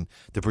dynamics and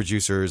the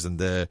producers and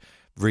the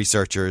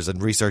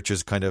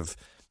researchers kind of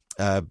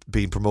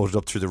being promoted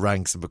up through the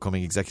ranks and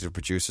becoming executive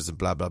producers and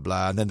blah, blah,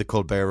 blah. And then the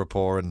Colbert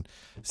Report and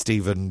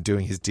Stephen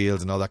doing his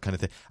deals and all that kind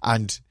of thing.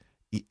 And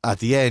at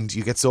the end,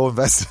 you get so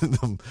invested in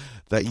them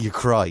that you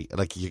cry.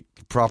 Like,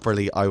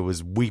 I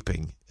was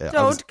weeping.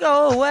 Don't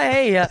go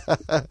away.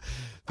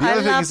 The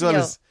other thing as well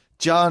is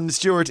Jon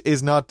Stewart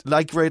is not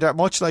like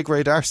much like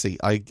Ray D'Arcy.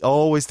 I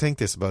always think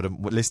this about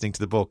him listening to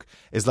the book,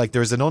 is like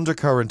there's an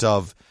undercurrent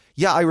of,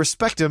 yeah, I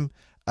respect him.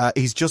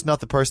 He's just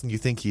not the person you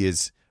think he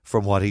is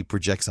from what he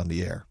projects on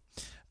the air.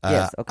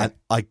 Yes, okay. And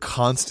I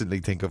constantly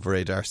think of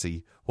Ray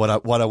D'Arcy. What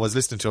I was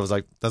listening to, I was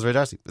like, that's Ray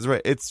D'Arcy.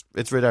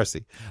 It's Ray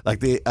D'Arcy.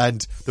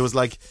 And there was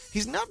like,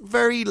 he's not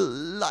very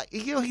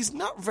he's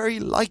not very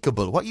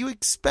likable. What you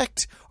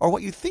expect or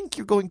what you think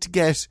you're going to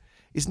get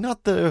is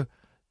not the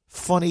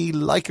funny,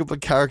 likable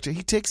character.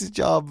 He takes his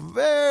job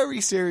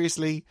very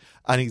seriously,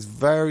 and he's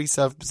very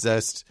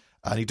self-possessed,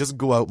 and he doesn't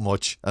go out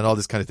much, and all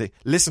this kind of thing.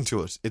 Listen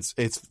to it;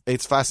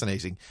 it's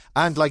fascinating,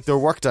 and like their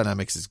work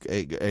dynamics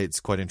it's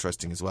quite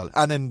interesting as well.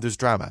 And then there's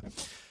drama.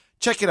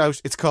 Check it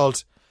out. It's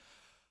called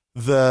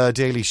The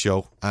Daily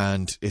Show,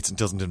 and it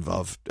doesn't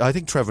involve, I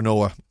think, Trevor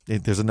Noah.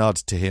 There's a nod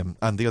to him,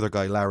 and the other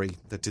guy, Larry,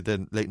 that did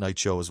the late night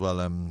show as well.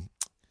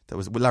 That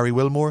was Larry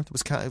Wilmore. That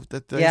was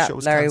show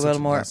was Larry cancelled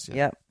Wilmore. last year.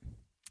 Yeah.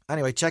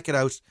 Anyway, check it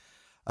out.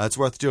 It's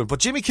worth doing. But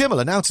Jimmy Kimmel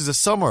announces a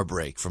summer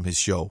break from his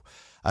show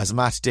as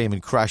Matt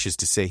Damon crashes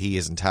to say he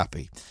isn't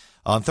happy.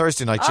 On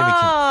Thursday night, Jimmy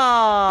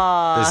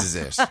Kimmel... This is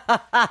it.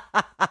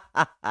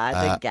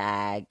 The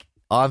gag.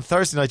 On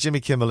Thursday night, Jimmy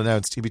Kimmel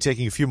announced he'd be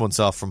taking a few months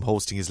off from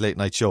hosting his late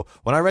night show.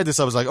 When I read this,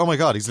 I was like, oh my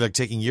God, he's like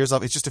taking years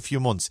off. It's just a few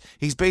months.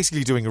 He's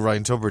basically doing a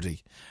Ryan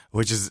Tubridy,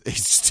 which is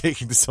he's just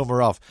taking the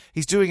summer off.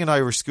 He's doing an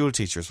Irish school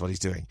teacher is what he's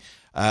doing.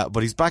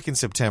 But he's back in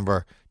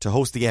September to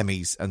host the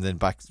Emmys and then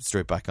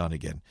straight back on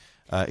again.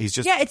 He's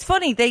just... Yeah, it's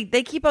funny.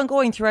 They keep on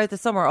going throughout the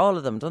summer, all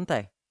of them, don't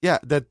they? Yeah,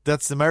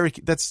 that's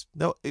American. That's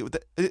no,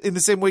 in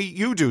the same way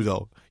you do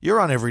though. You're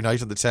on every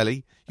night on the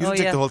telly. You don't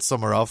take the whole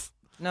summer off.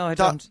 No, I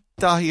don't.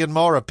 Dahi and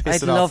Maura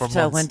piss it off for months.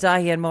 I'd love to when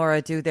Dahi and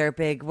Maura do their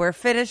big, we're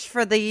finished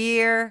for the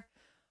year.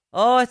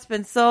 Oh, it's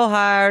been so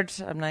hard.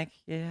 I'm like,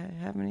 yeah,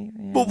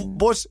 but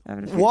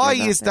why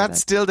is that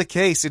still the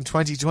case in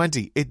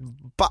 2020? It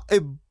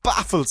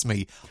baffles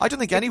me. I don't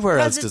think anywhere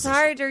else does it. Because it's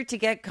harder to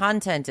get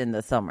content in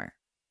the summer.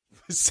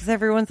 Because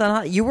everyone's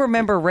on. You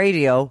remember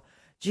radio?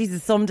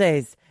 Jesus, some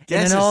days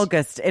in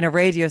August in a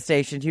radio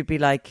station, you'd be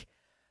like,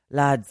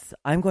 lads,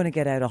 I'm going to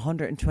get out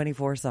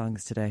 124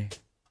 songs today.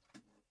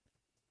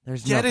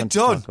 There's nothing to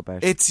talk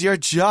about. It's your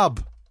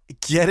job.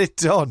 Get it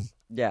done.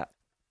 Yeah.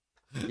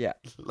 Yeah.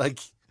 Like,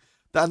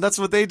 and that's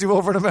what they do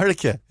over in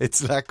America.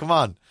 It's like, come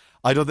on.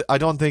 I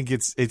don't think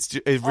it's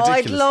ridiculous. Oh,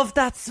 I'd love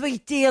that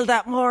sweet deal,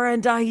 that Maura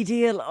and Dahi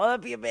deal. Oh,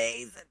 that'd be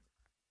amazing.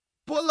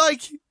 But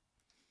like,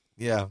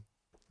 yeah,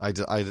 I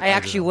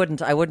actually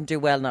wouldn't. I wouldn't do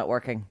well not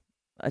working.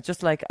 I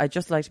just like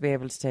to be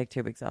able to take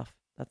 2 weeks off.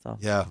 That's all.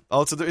 Yeah.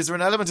 Also, is there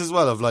an element as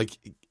well of like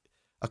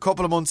a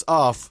couple of months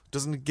off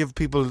doesn't give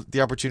people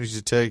the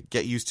opportunity to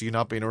get used to you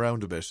not being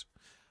around a bit?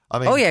 I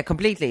mean, oh yeah,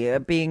 completely.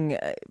 Being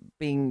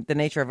the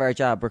nature of our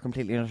job, we're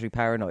completely and utterly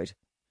paranoid.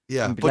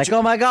 Yeah, but like,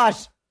 oh my God.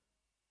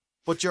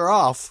 But you're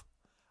off,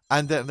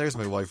 and then there's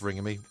my wife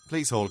ringing me.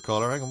 Please hold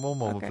caller. Hang on one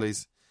moment,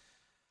 please.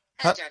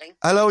 Hello, darling.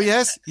 Hello,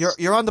 yes,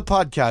 you're on the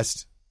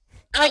podcast.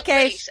 Hi,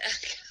 Kate.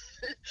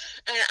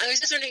 I was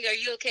just wondering, are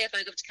you okay if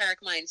I go to Carrick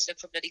Mines to look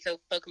for bloody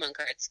Pokemon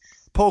cards?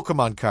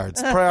 Pokemon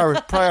cards,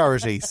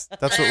 priorities.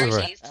 That's what we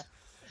were.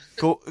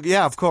 Go,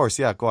 yeah, of course.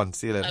 Yeah, go on.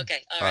 See you later. Okay,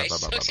 all right.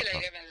 Talk to you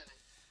later.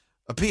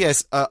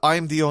 P.S.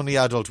 I'm the only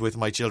adult with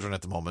my children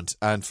at the moment,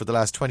 and for the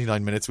last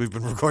 29 minutes we've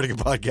been recording a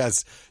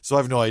podcast, so I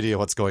have no idea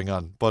what's going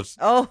on. But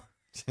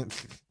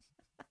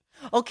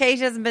Kate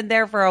hasn't been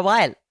there for a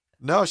while.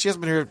 No, she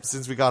hasn't been here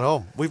since we got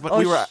home. We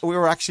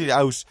were actually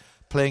out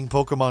playing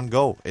Pokemon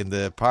Go in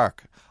the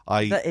park.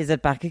 Is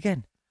it back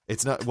again?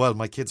 It's not. Well,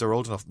 my kids are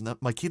old enough.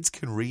 My kids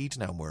can read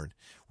now, Muireann.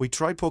 We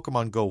tried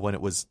Pokemon Go when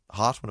it was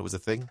hot, when it was a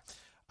thing,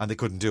 and they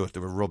couldn't do it.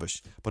 They were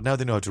rubbish. But now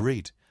they know how to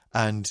read.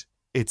 And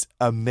It's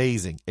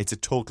amazing. It's a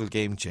total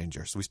game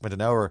changer. So we spent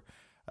an hour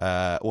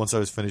once I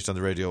was finished on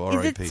the radio. Is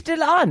RIP. it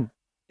still on?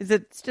 Is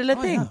it still a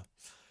thing? Yeah.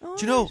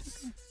 Do you know?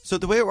 So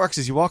the way it works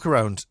is you walk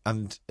around,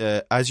 and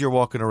as you're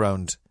walking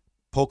around,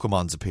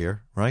 Pokemons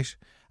appear, right?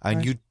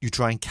 And you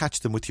try and catch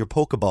them with your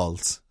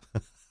Pokeballs.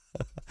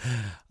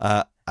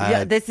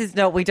 Yeah, this is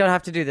no. We don't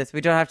have to do this.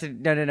 We don't have to.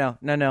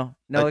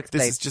 No. Explain.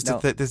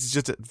 This is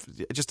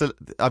just a.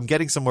 I'm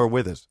getting somewhere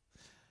with it.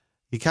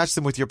 You catch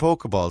them with your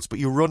Pokeballs, but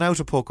you run out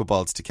of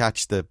Pokeballs to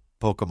catch the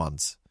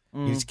Pokemons.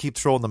 You need to keep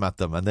throwing them at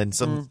them, and then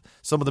some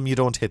of them you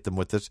don't hit them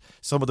with it.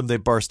 Some of them they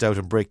burst out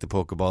and break the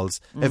Pokeballs.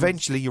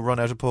 Eventually, you run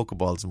out of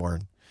Pokeballs,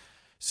 Warren.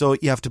 So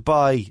you have to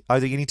buy.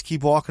 Either you need to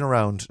keep walking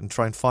around and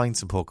try and find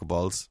some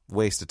Pokeballs,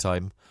 waste of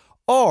time,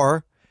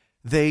 or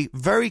they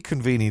very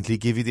conveniently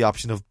give you the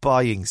option of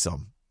buying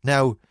some.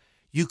 Now,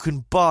 you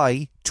can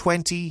buy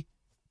 20,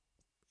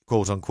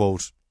 quote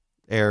unquote,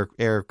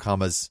 air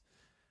commas,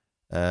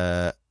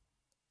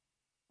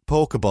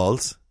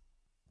 Pokeballs.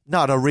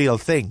 Not a real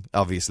thing,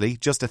 obviously,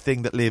 just a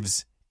thing that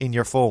lives in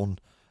your phone,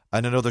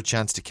 and another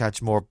chance to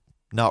catch more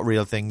not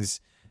real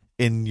things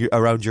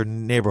around your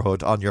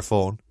neighbourhood on your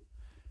phone.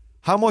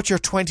 How much are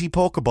 20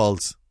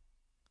 Pokeballs?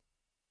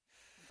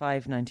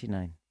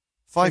 $5.99.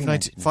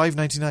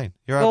 $5.99.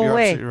 You're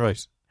away. absolutely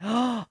right.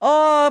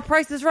 Oh,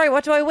 Price is Right.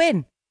 What do I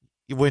win?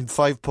 You win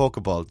 5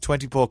 Pokeballs,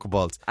 20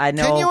 Pokeballs. I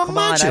know. Can you Come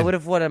imagine? on, I would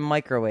have won a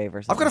microwave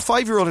or something. I've got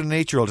a 5-year-old and an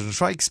 8-year-old, and I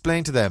try to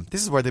explain to them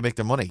this is where they make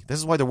their money. This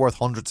is why they're worth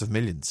hundreds of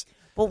millions.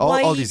 But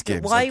all these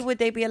games. Why would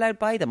they be allowed to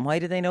buy them? Why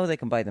do they know they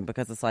can buy them?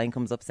 Because the sign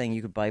comes up saying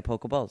you could buy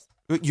Pokeballs.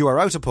 You are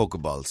out of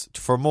Pokeballs.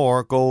 For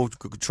more, go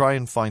try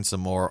and find some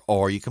more,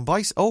 or you can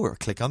buy. Or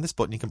click on this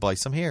button. You can buy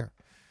some here.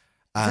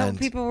 Is that And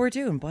what people were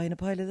doing? Buying a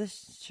pile of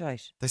this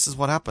shite? this is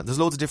what happened. There's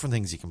loads of different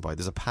things you can buy.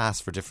 There's a pass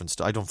for different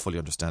stuff. I don't fully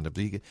understand it,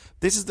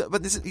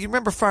 but you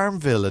remember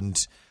Farmville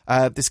and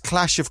this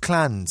Clash of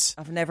Clans.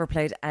 I've never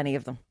played any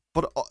of them.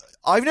 But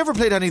I've never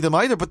played any of them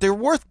either. But they're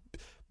worth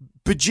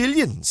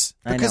bajillions.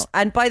 I know.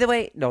 And by the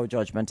way, no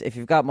judgment. If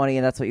you've got money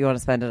and that's what you want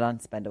to spend it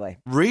on, spend away.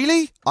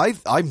 Really?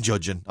 I'm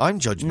judging. I'm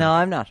judging. No,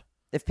 I'm not.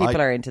 If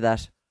people are into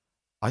that.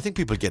 I think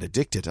people get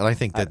addicted, and I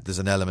think that there's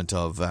an element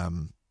of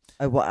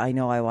I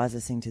know I was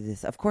listening to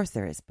this. Of course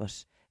there is,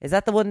 but is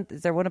that the one?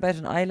 Is there one about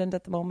an island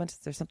at the moment? Is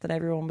there something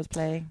everyone was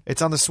playing?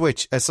 It's on the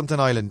Switch.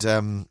 Something Island.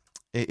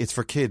 It's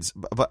for kids.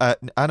 But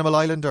Animal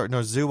Island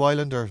or Zoo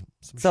Island or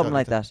something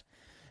like that.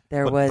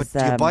 But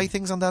do you buy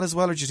things on that as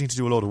well, or do you need to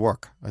do a load of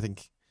work? I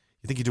think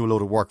you do a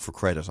load of work for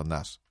credit on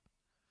that.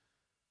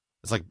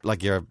 It's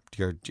like your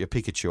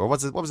Pikachu, or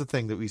what was the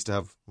thing that we used to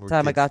have?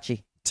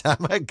 Tamagotchi.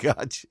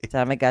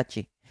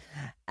 Tamagotchi.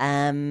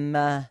 I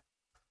can't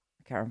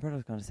remember what I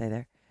was going to say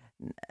there.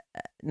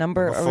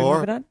 Number 4. Are we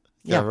moving on?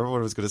 Yeah, I remember what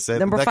I was going to say.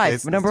 Number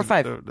 5. Number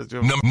 5.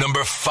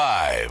 Number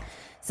 5.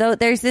 So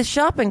there's this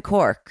shop in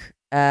Cork.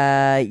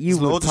 You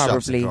would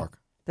probably.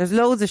 There's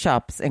loads of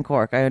shops in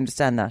Cork. I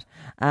understand that.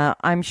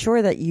 I'm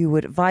sure that you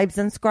would. Vibes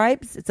and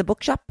Scribes. It's a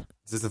bookshop.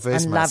 Is this the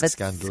face mask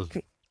scandal?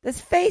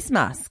 There's face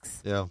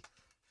masks. Yeah.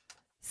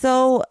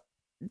 So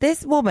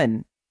this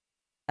woman,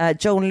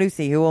 Joan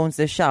Lucy, who owns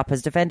this shop,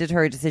 has defended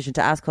her decision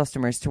to ask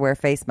customers to wear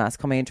face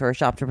masks coming into her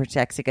shop to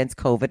protect against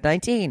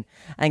COVID-19.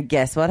 And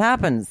guess what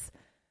happens?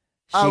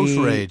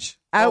 Outrage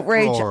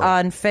Uproar.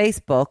 On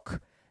Facebook.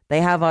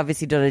 They have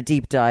obviously done a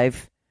deep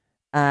dive,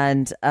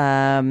 and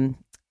a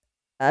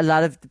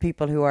lot of the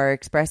people who are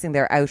expressing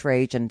their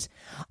outrage and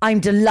I'm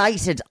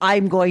delighted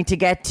I'm going to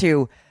get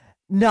to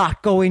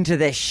not go into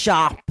this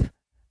shop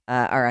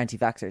are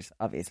anti-vaxxers,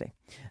 obviously.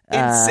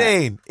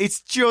 Insane.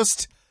 It's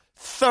just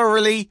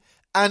thoroughly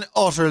and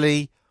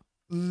utterly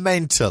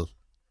mental.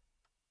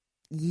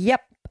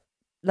 Yep.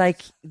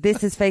 Like,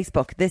 this is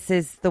Facebook. This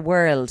is the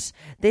world.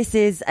 This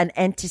is an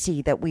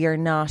entity that we are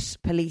not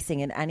policing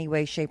in any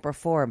way, shape or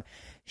form.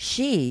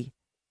 She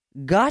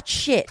got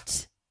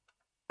shit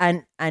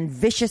and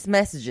vicious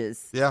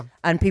messages. Yeah.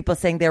 And people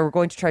saying they were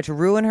going to try to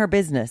ruin her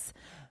business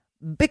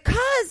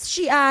because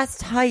she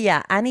asked,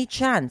 hiya, any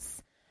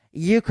chance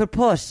you could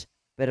put a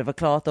bit of a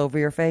cloth over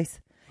your face?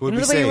 You know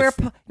the way you wear,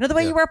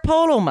 you wear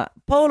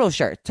polo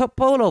shirt,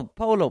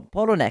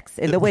 polo necks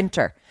in the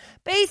winter.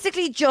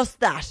 Basically, just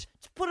that.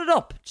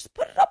 Just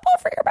put it up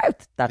over your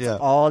mouth. That's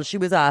all she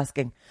was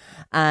asking,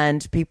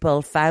 and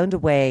people found a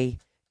way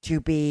to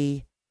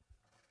be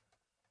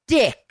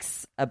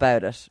dicks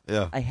about it.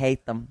 Yeah, I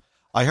hate them.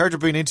 I heard her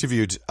being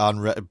interviewed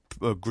on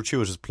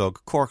gratuitous plug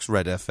Cork's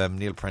Red FM.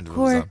 Neil Prendeville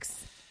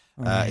was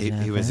on.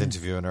 He was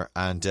interviewing her,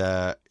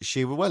 and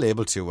she was well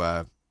able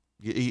to.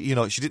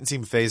 She didn't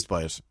seem fazed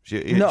by it.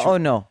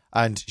 No.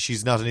 And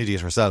she's not an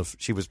idiot herself.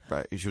 She was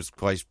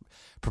quite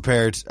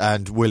prepared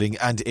and willing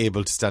and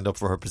able to stand up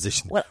for her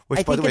position,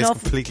 which, by the way, is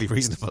completely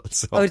reasonable.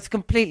 So. Oh, it's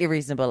completely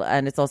reasonable,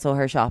 and it's also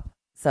her shop.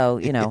 So,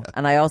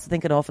 and I also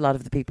think an awful lot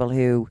of the people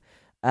who...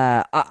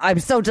 I'm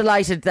so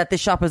delighted that this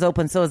shop is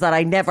open so that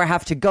I never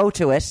have to go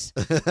to it.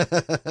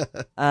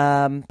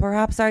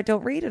 Perhaps I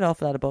don't read an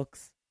awful lot of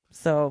books.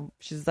 So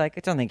she's like,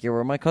 I don't think you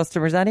were my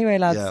customers anyway,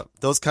 lads. Yeah,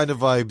 those kind of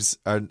vibes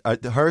are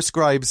her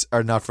scribes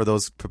are not for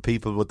those for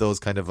people with those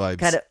kind of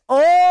vibes.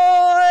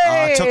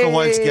 It took a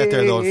while to get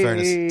there, though. In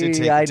fairness,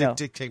 it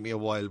did take me a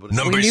while, but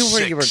Number we knew 6.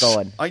 where you were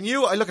going. I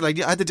knew. I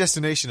had the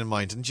destination in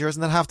mind, and yours,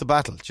 and then half the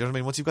battle. Do you know what I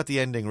mean? Once you've got the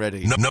ending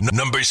ready.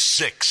 Number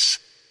 6.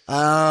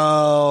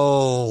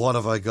 Oh, what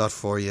have I got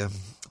for you?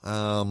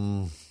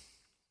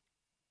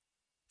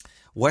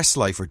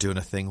 Westlife are doing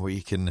a thing where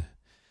you can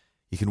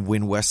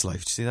win Westlife.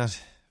 Did you see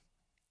that?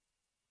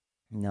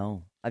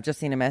 No, I've just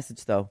seen a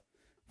message though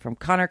from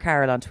Connor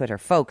Carroll on Twitter.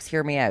 Folks,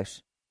 hear me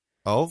out.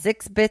 Oh,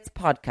 6 Bits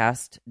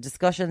podcast,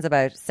 discussions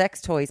about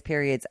sex toys,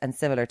 periods, and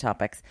similar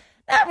topics.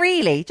 Not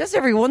really, just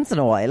every once in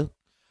a while.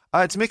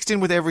 it's mixed in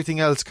with everything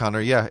else,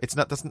 Connor. Yeah, it's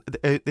not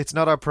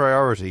our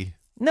priority.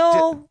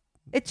 No,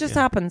 it just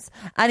happens.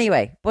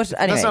 Anyway, that's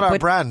That's not our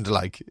brand.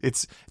 Like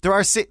there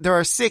are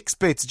 6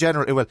 bits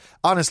generally. Well,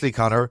 honestly,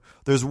 Connor,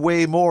 there's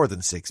way more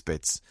than 6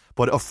 bits,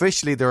 but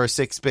officially there are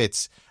 6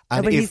 bits.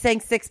 And but he's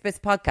saying 6 Bits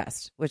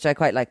podcast, which I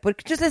quite like.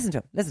 But just listen to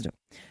him.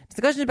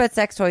 Discussion about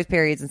sex toys,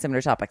 periods, and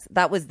similar topics.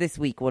 That was this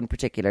week, one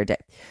particular day.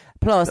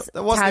 Plus,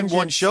 that wasn't in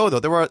one show though.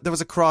 There was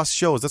across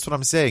shows. That's what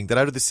I'm saying. That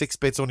out of the 6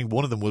 bits, only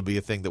one of them will be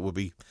a thing that will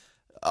be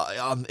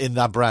in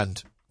that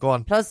brand. Go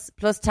on. Plus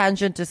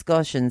tangent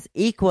discussions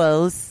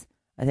equals.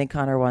 I think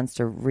Connor wants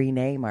to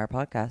rename our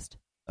podcast.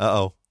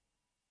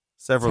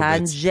 Several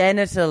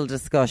Tangential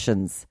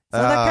discussions.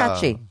 So that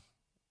catchy.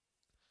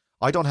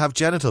 I don't have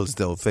genitals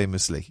though,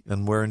 famously,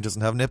 and Warren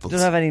doesn't have nipples.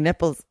 Don't have any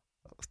nipples.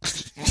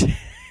 She's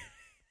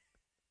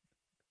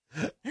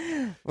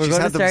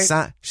had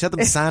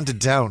them sanded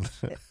down.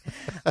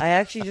 I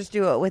actually just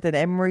do it with an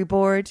emery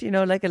board,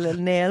 like a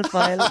little nail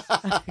file.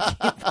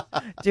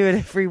 Do it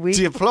every week.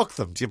 Do you pluck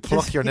them? Do you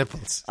pluck your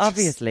nipples?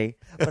 Obviously.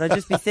 But I'd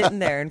just be sitting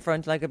there in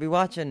front, like I'd be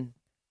watching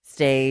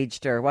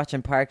Staged or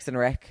watching Parks and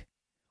Rec,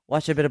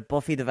 watch a bit of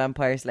Buffy the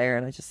Vampire Slayer,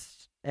 and I just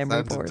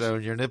emery board.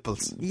 Down your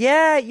nipples.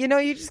 Yeah, you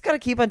just got to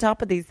keep on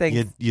top of these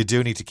things. You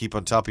do need to keep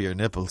on top of your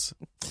nipples.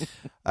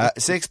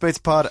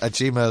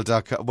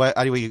 6bitspod@gmail.com. Well,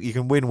 anyway, you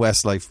can win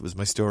Westlife was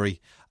my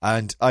story,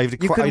 and you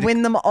can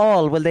win them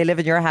all. Will they live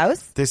in your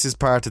house? This is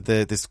part of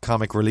this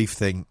comic relief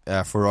thing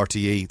for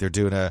RTE. They're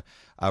doing a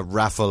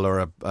raffle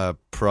or a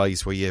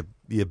prize where you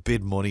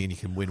bid money and you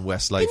can win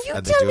Westlife. Can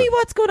you tell me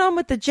what's going on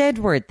with the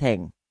Jedward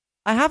thing?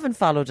 I haven't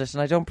followed it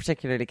and I don't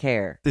particularly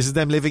care. This is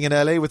them living in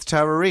LA with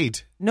Tara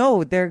Reid.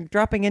 No, they're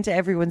dropping into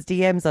everyone's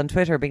DMs on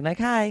Twitter being like,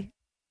 hi.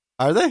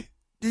 Are they?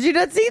 Did you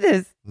not see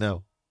this?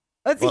 No.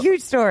 That's a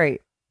huge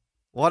story.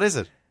 What is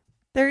it?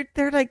 They're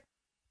like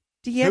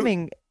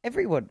DMing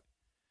everyone.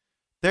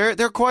 They're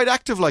quite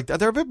active like that.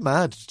 They're a bit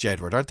mad,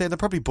 Jedward, aren't they? They're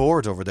probably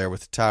bored over there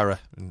with Tara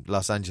in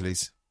Los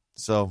Angeles.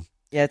 So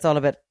yeah, it's all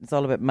a bit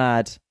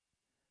mad.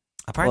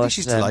 Apparently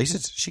she's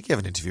delighted. She gave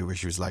an interview where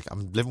she was like,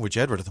 I'm living with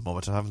Jedward at the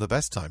moment and having the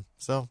best time.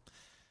 So,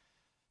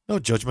 no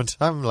judgment.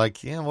 I'm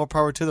like, yeah, more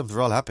power to them.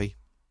 They're all happy.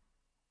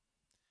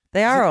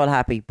 They are all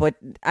happy. But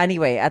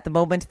anyway, at the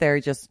moment, they're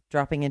just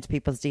dropping into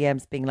people's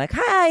DMs being like,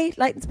 hi,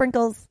 light and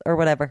sprinkles or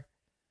whatever.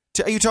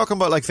 Are you talking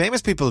about like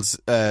famous people's...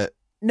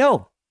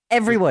 No,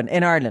 everyone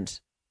in Ireland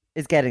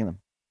is getting them.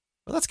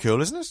 Well, that's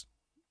cool, isn't it?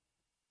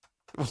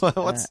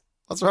 What's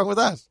wrong with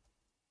that?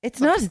 It's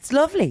not. It's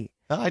lovely.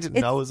 I didn't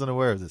know. I was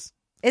unaware of this.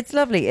 It's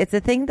lovely. It's a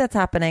thing that's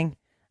happening.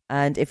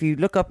 And if you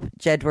look up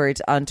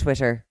Jedward on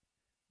Twitter,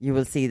 you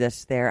will see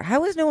that there.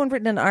 How has no one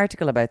written an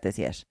article about this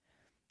yet?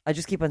 I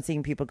just keep on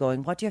seeing people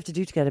going, what do you have to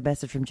do to get a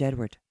message from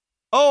Jedward?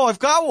 Oh, I've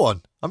got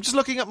one. I'm just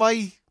looking at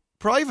my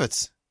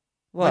privates.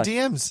 What? My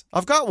DMs.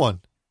 I've got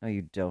one. No,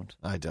 you don't.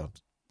 I don't.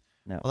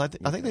 No. Well, I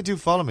think they do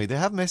follow me. They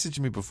have messaged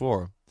me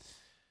before.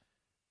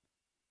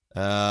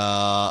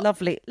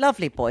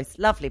 Lovely boys.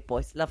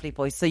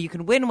 So you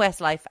can win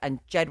Westlife and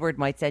Jedward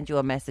might send you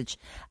a message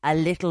a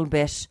little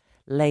bit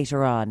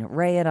later on.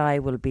 Ray and I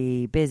will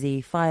be busy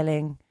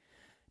filing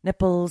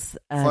nipples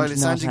and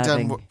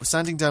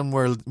sanding down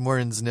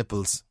Warren's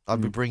nipples. I'll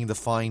be bringing the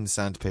fine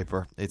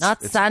sandpaper. It's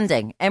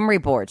sanding, emery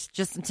board.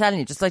 I'm telling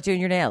you, just like doing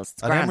your nails.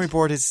 It's an grand. emery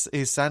board is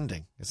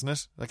sanding, isn't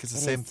it? Like it's the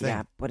same thing.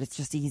 Yeah, but it's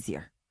just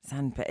easier.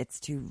 It's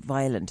too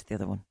violent, the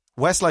other one.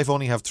 Westlife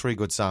only have 3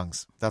 good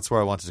songs. That's where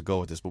I wanted to go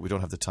with this, but we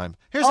don't have the time.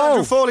 Here's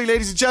Andrew Foley,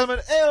 ladies and gentlemen.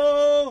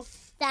 Ayo!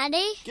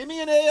 Daddy? Give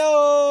me an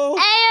Ayo!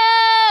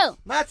 Ayo!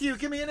 Matthew,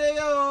 give me an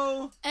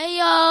Ayo!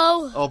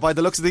 Ayo! Oh, by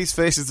the looks of these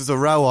faces, there's a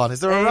row on. Is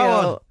there a row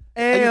on? Ayo.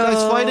 Are you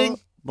guys fighting?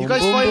 Boom, You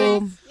guys boom, fighting?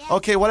 boom. Yeah.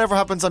 Okay, whatever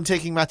happens, I'm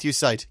taking Matthew's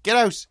side. Get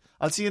out.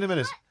 I'll see you in a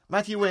minute.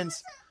 Matthew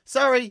wins.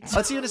 Sorry,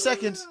 I'll see you in a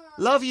second.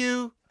 Love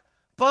you.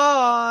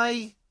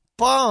 Bye.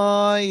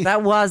 Bye.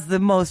 That was the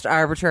most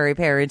arbitrary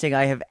parenting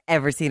I have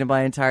ever seen in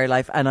my entire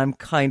life, and I'm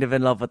kind of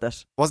in love with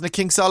it. Wasn't it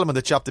King Solomon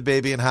that chopped the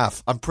baby in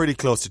half? I'm pretty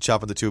close to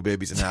chopping the 2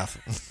 babies in half.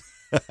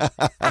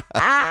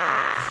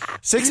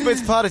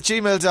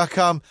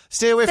 6bitspod@gmail.com.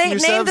 Stay away from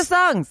yourselves. Name the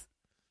songs.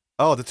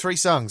 Oh, the 3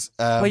 songs.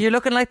 When you're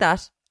looking like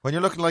that. When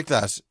you're looking like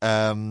that.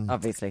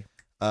 Obviously.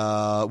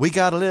 We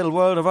got a little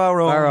world of our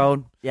own. Our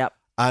own. Yep.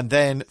 And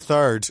then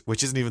third,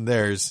 which isn't even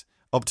theirs,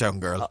 Uptown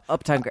Girl.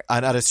 Uptown Girl.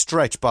 And at a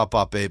stretch, Bop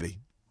Bop Baby.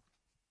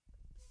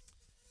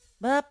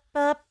 Bop,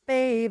 bop,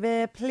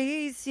 baby,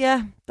 please.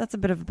 Yeah, that's a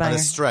bit of a banger.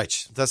 And a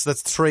stretch. That's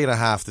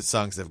 3.5 the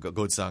songs they've got,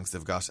 good songs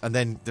they've got. And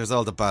then there's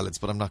all the ballads,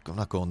 but I'm not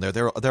going there.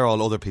 They're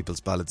all other people's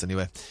ballads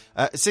anyway.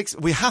 6,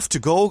 we have to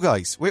go,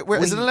 guys.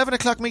 Is it 11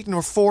 o'clock meeting?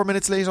 We're 4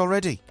 minutes late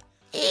already.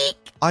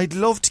 I'd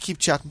love to keep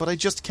chatting, but I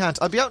just can't.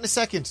 I'll be out in a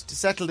second to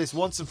settle this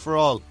once and for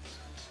all.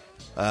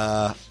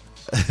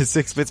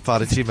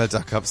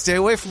 6bitspod@gmail.com. Stay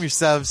away from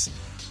yourselves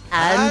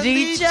and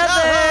each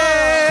other.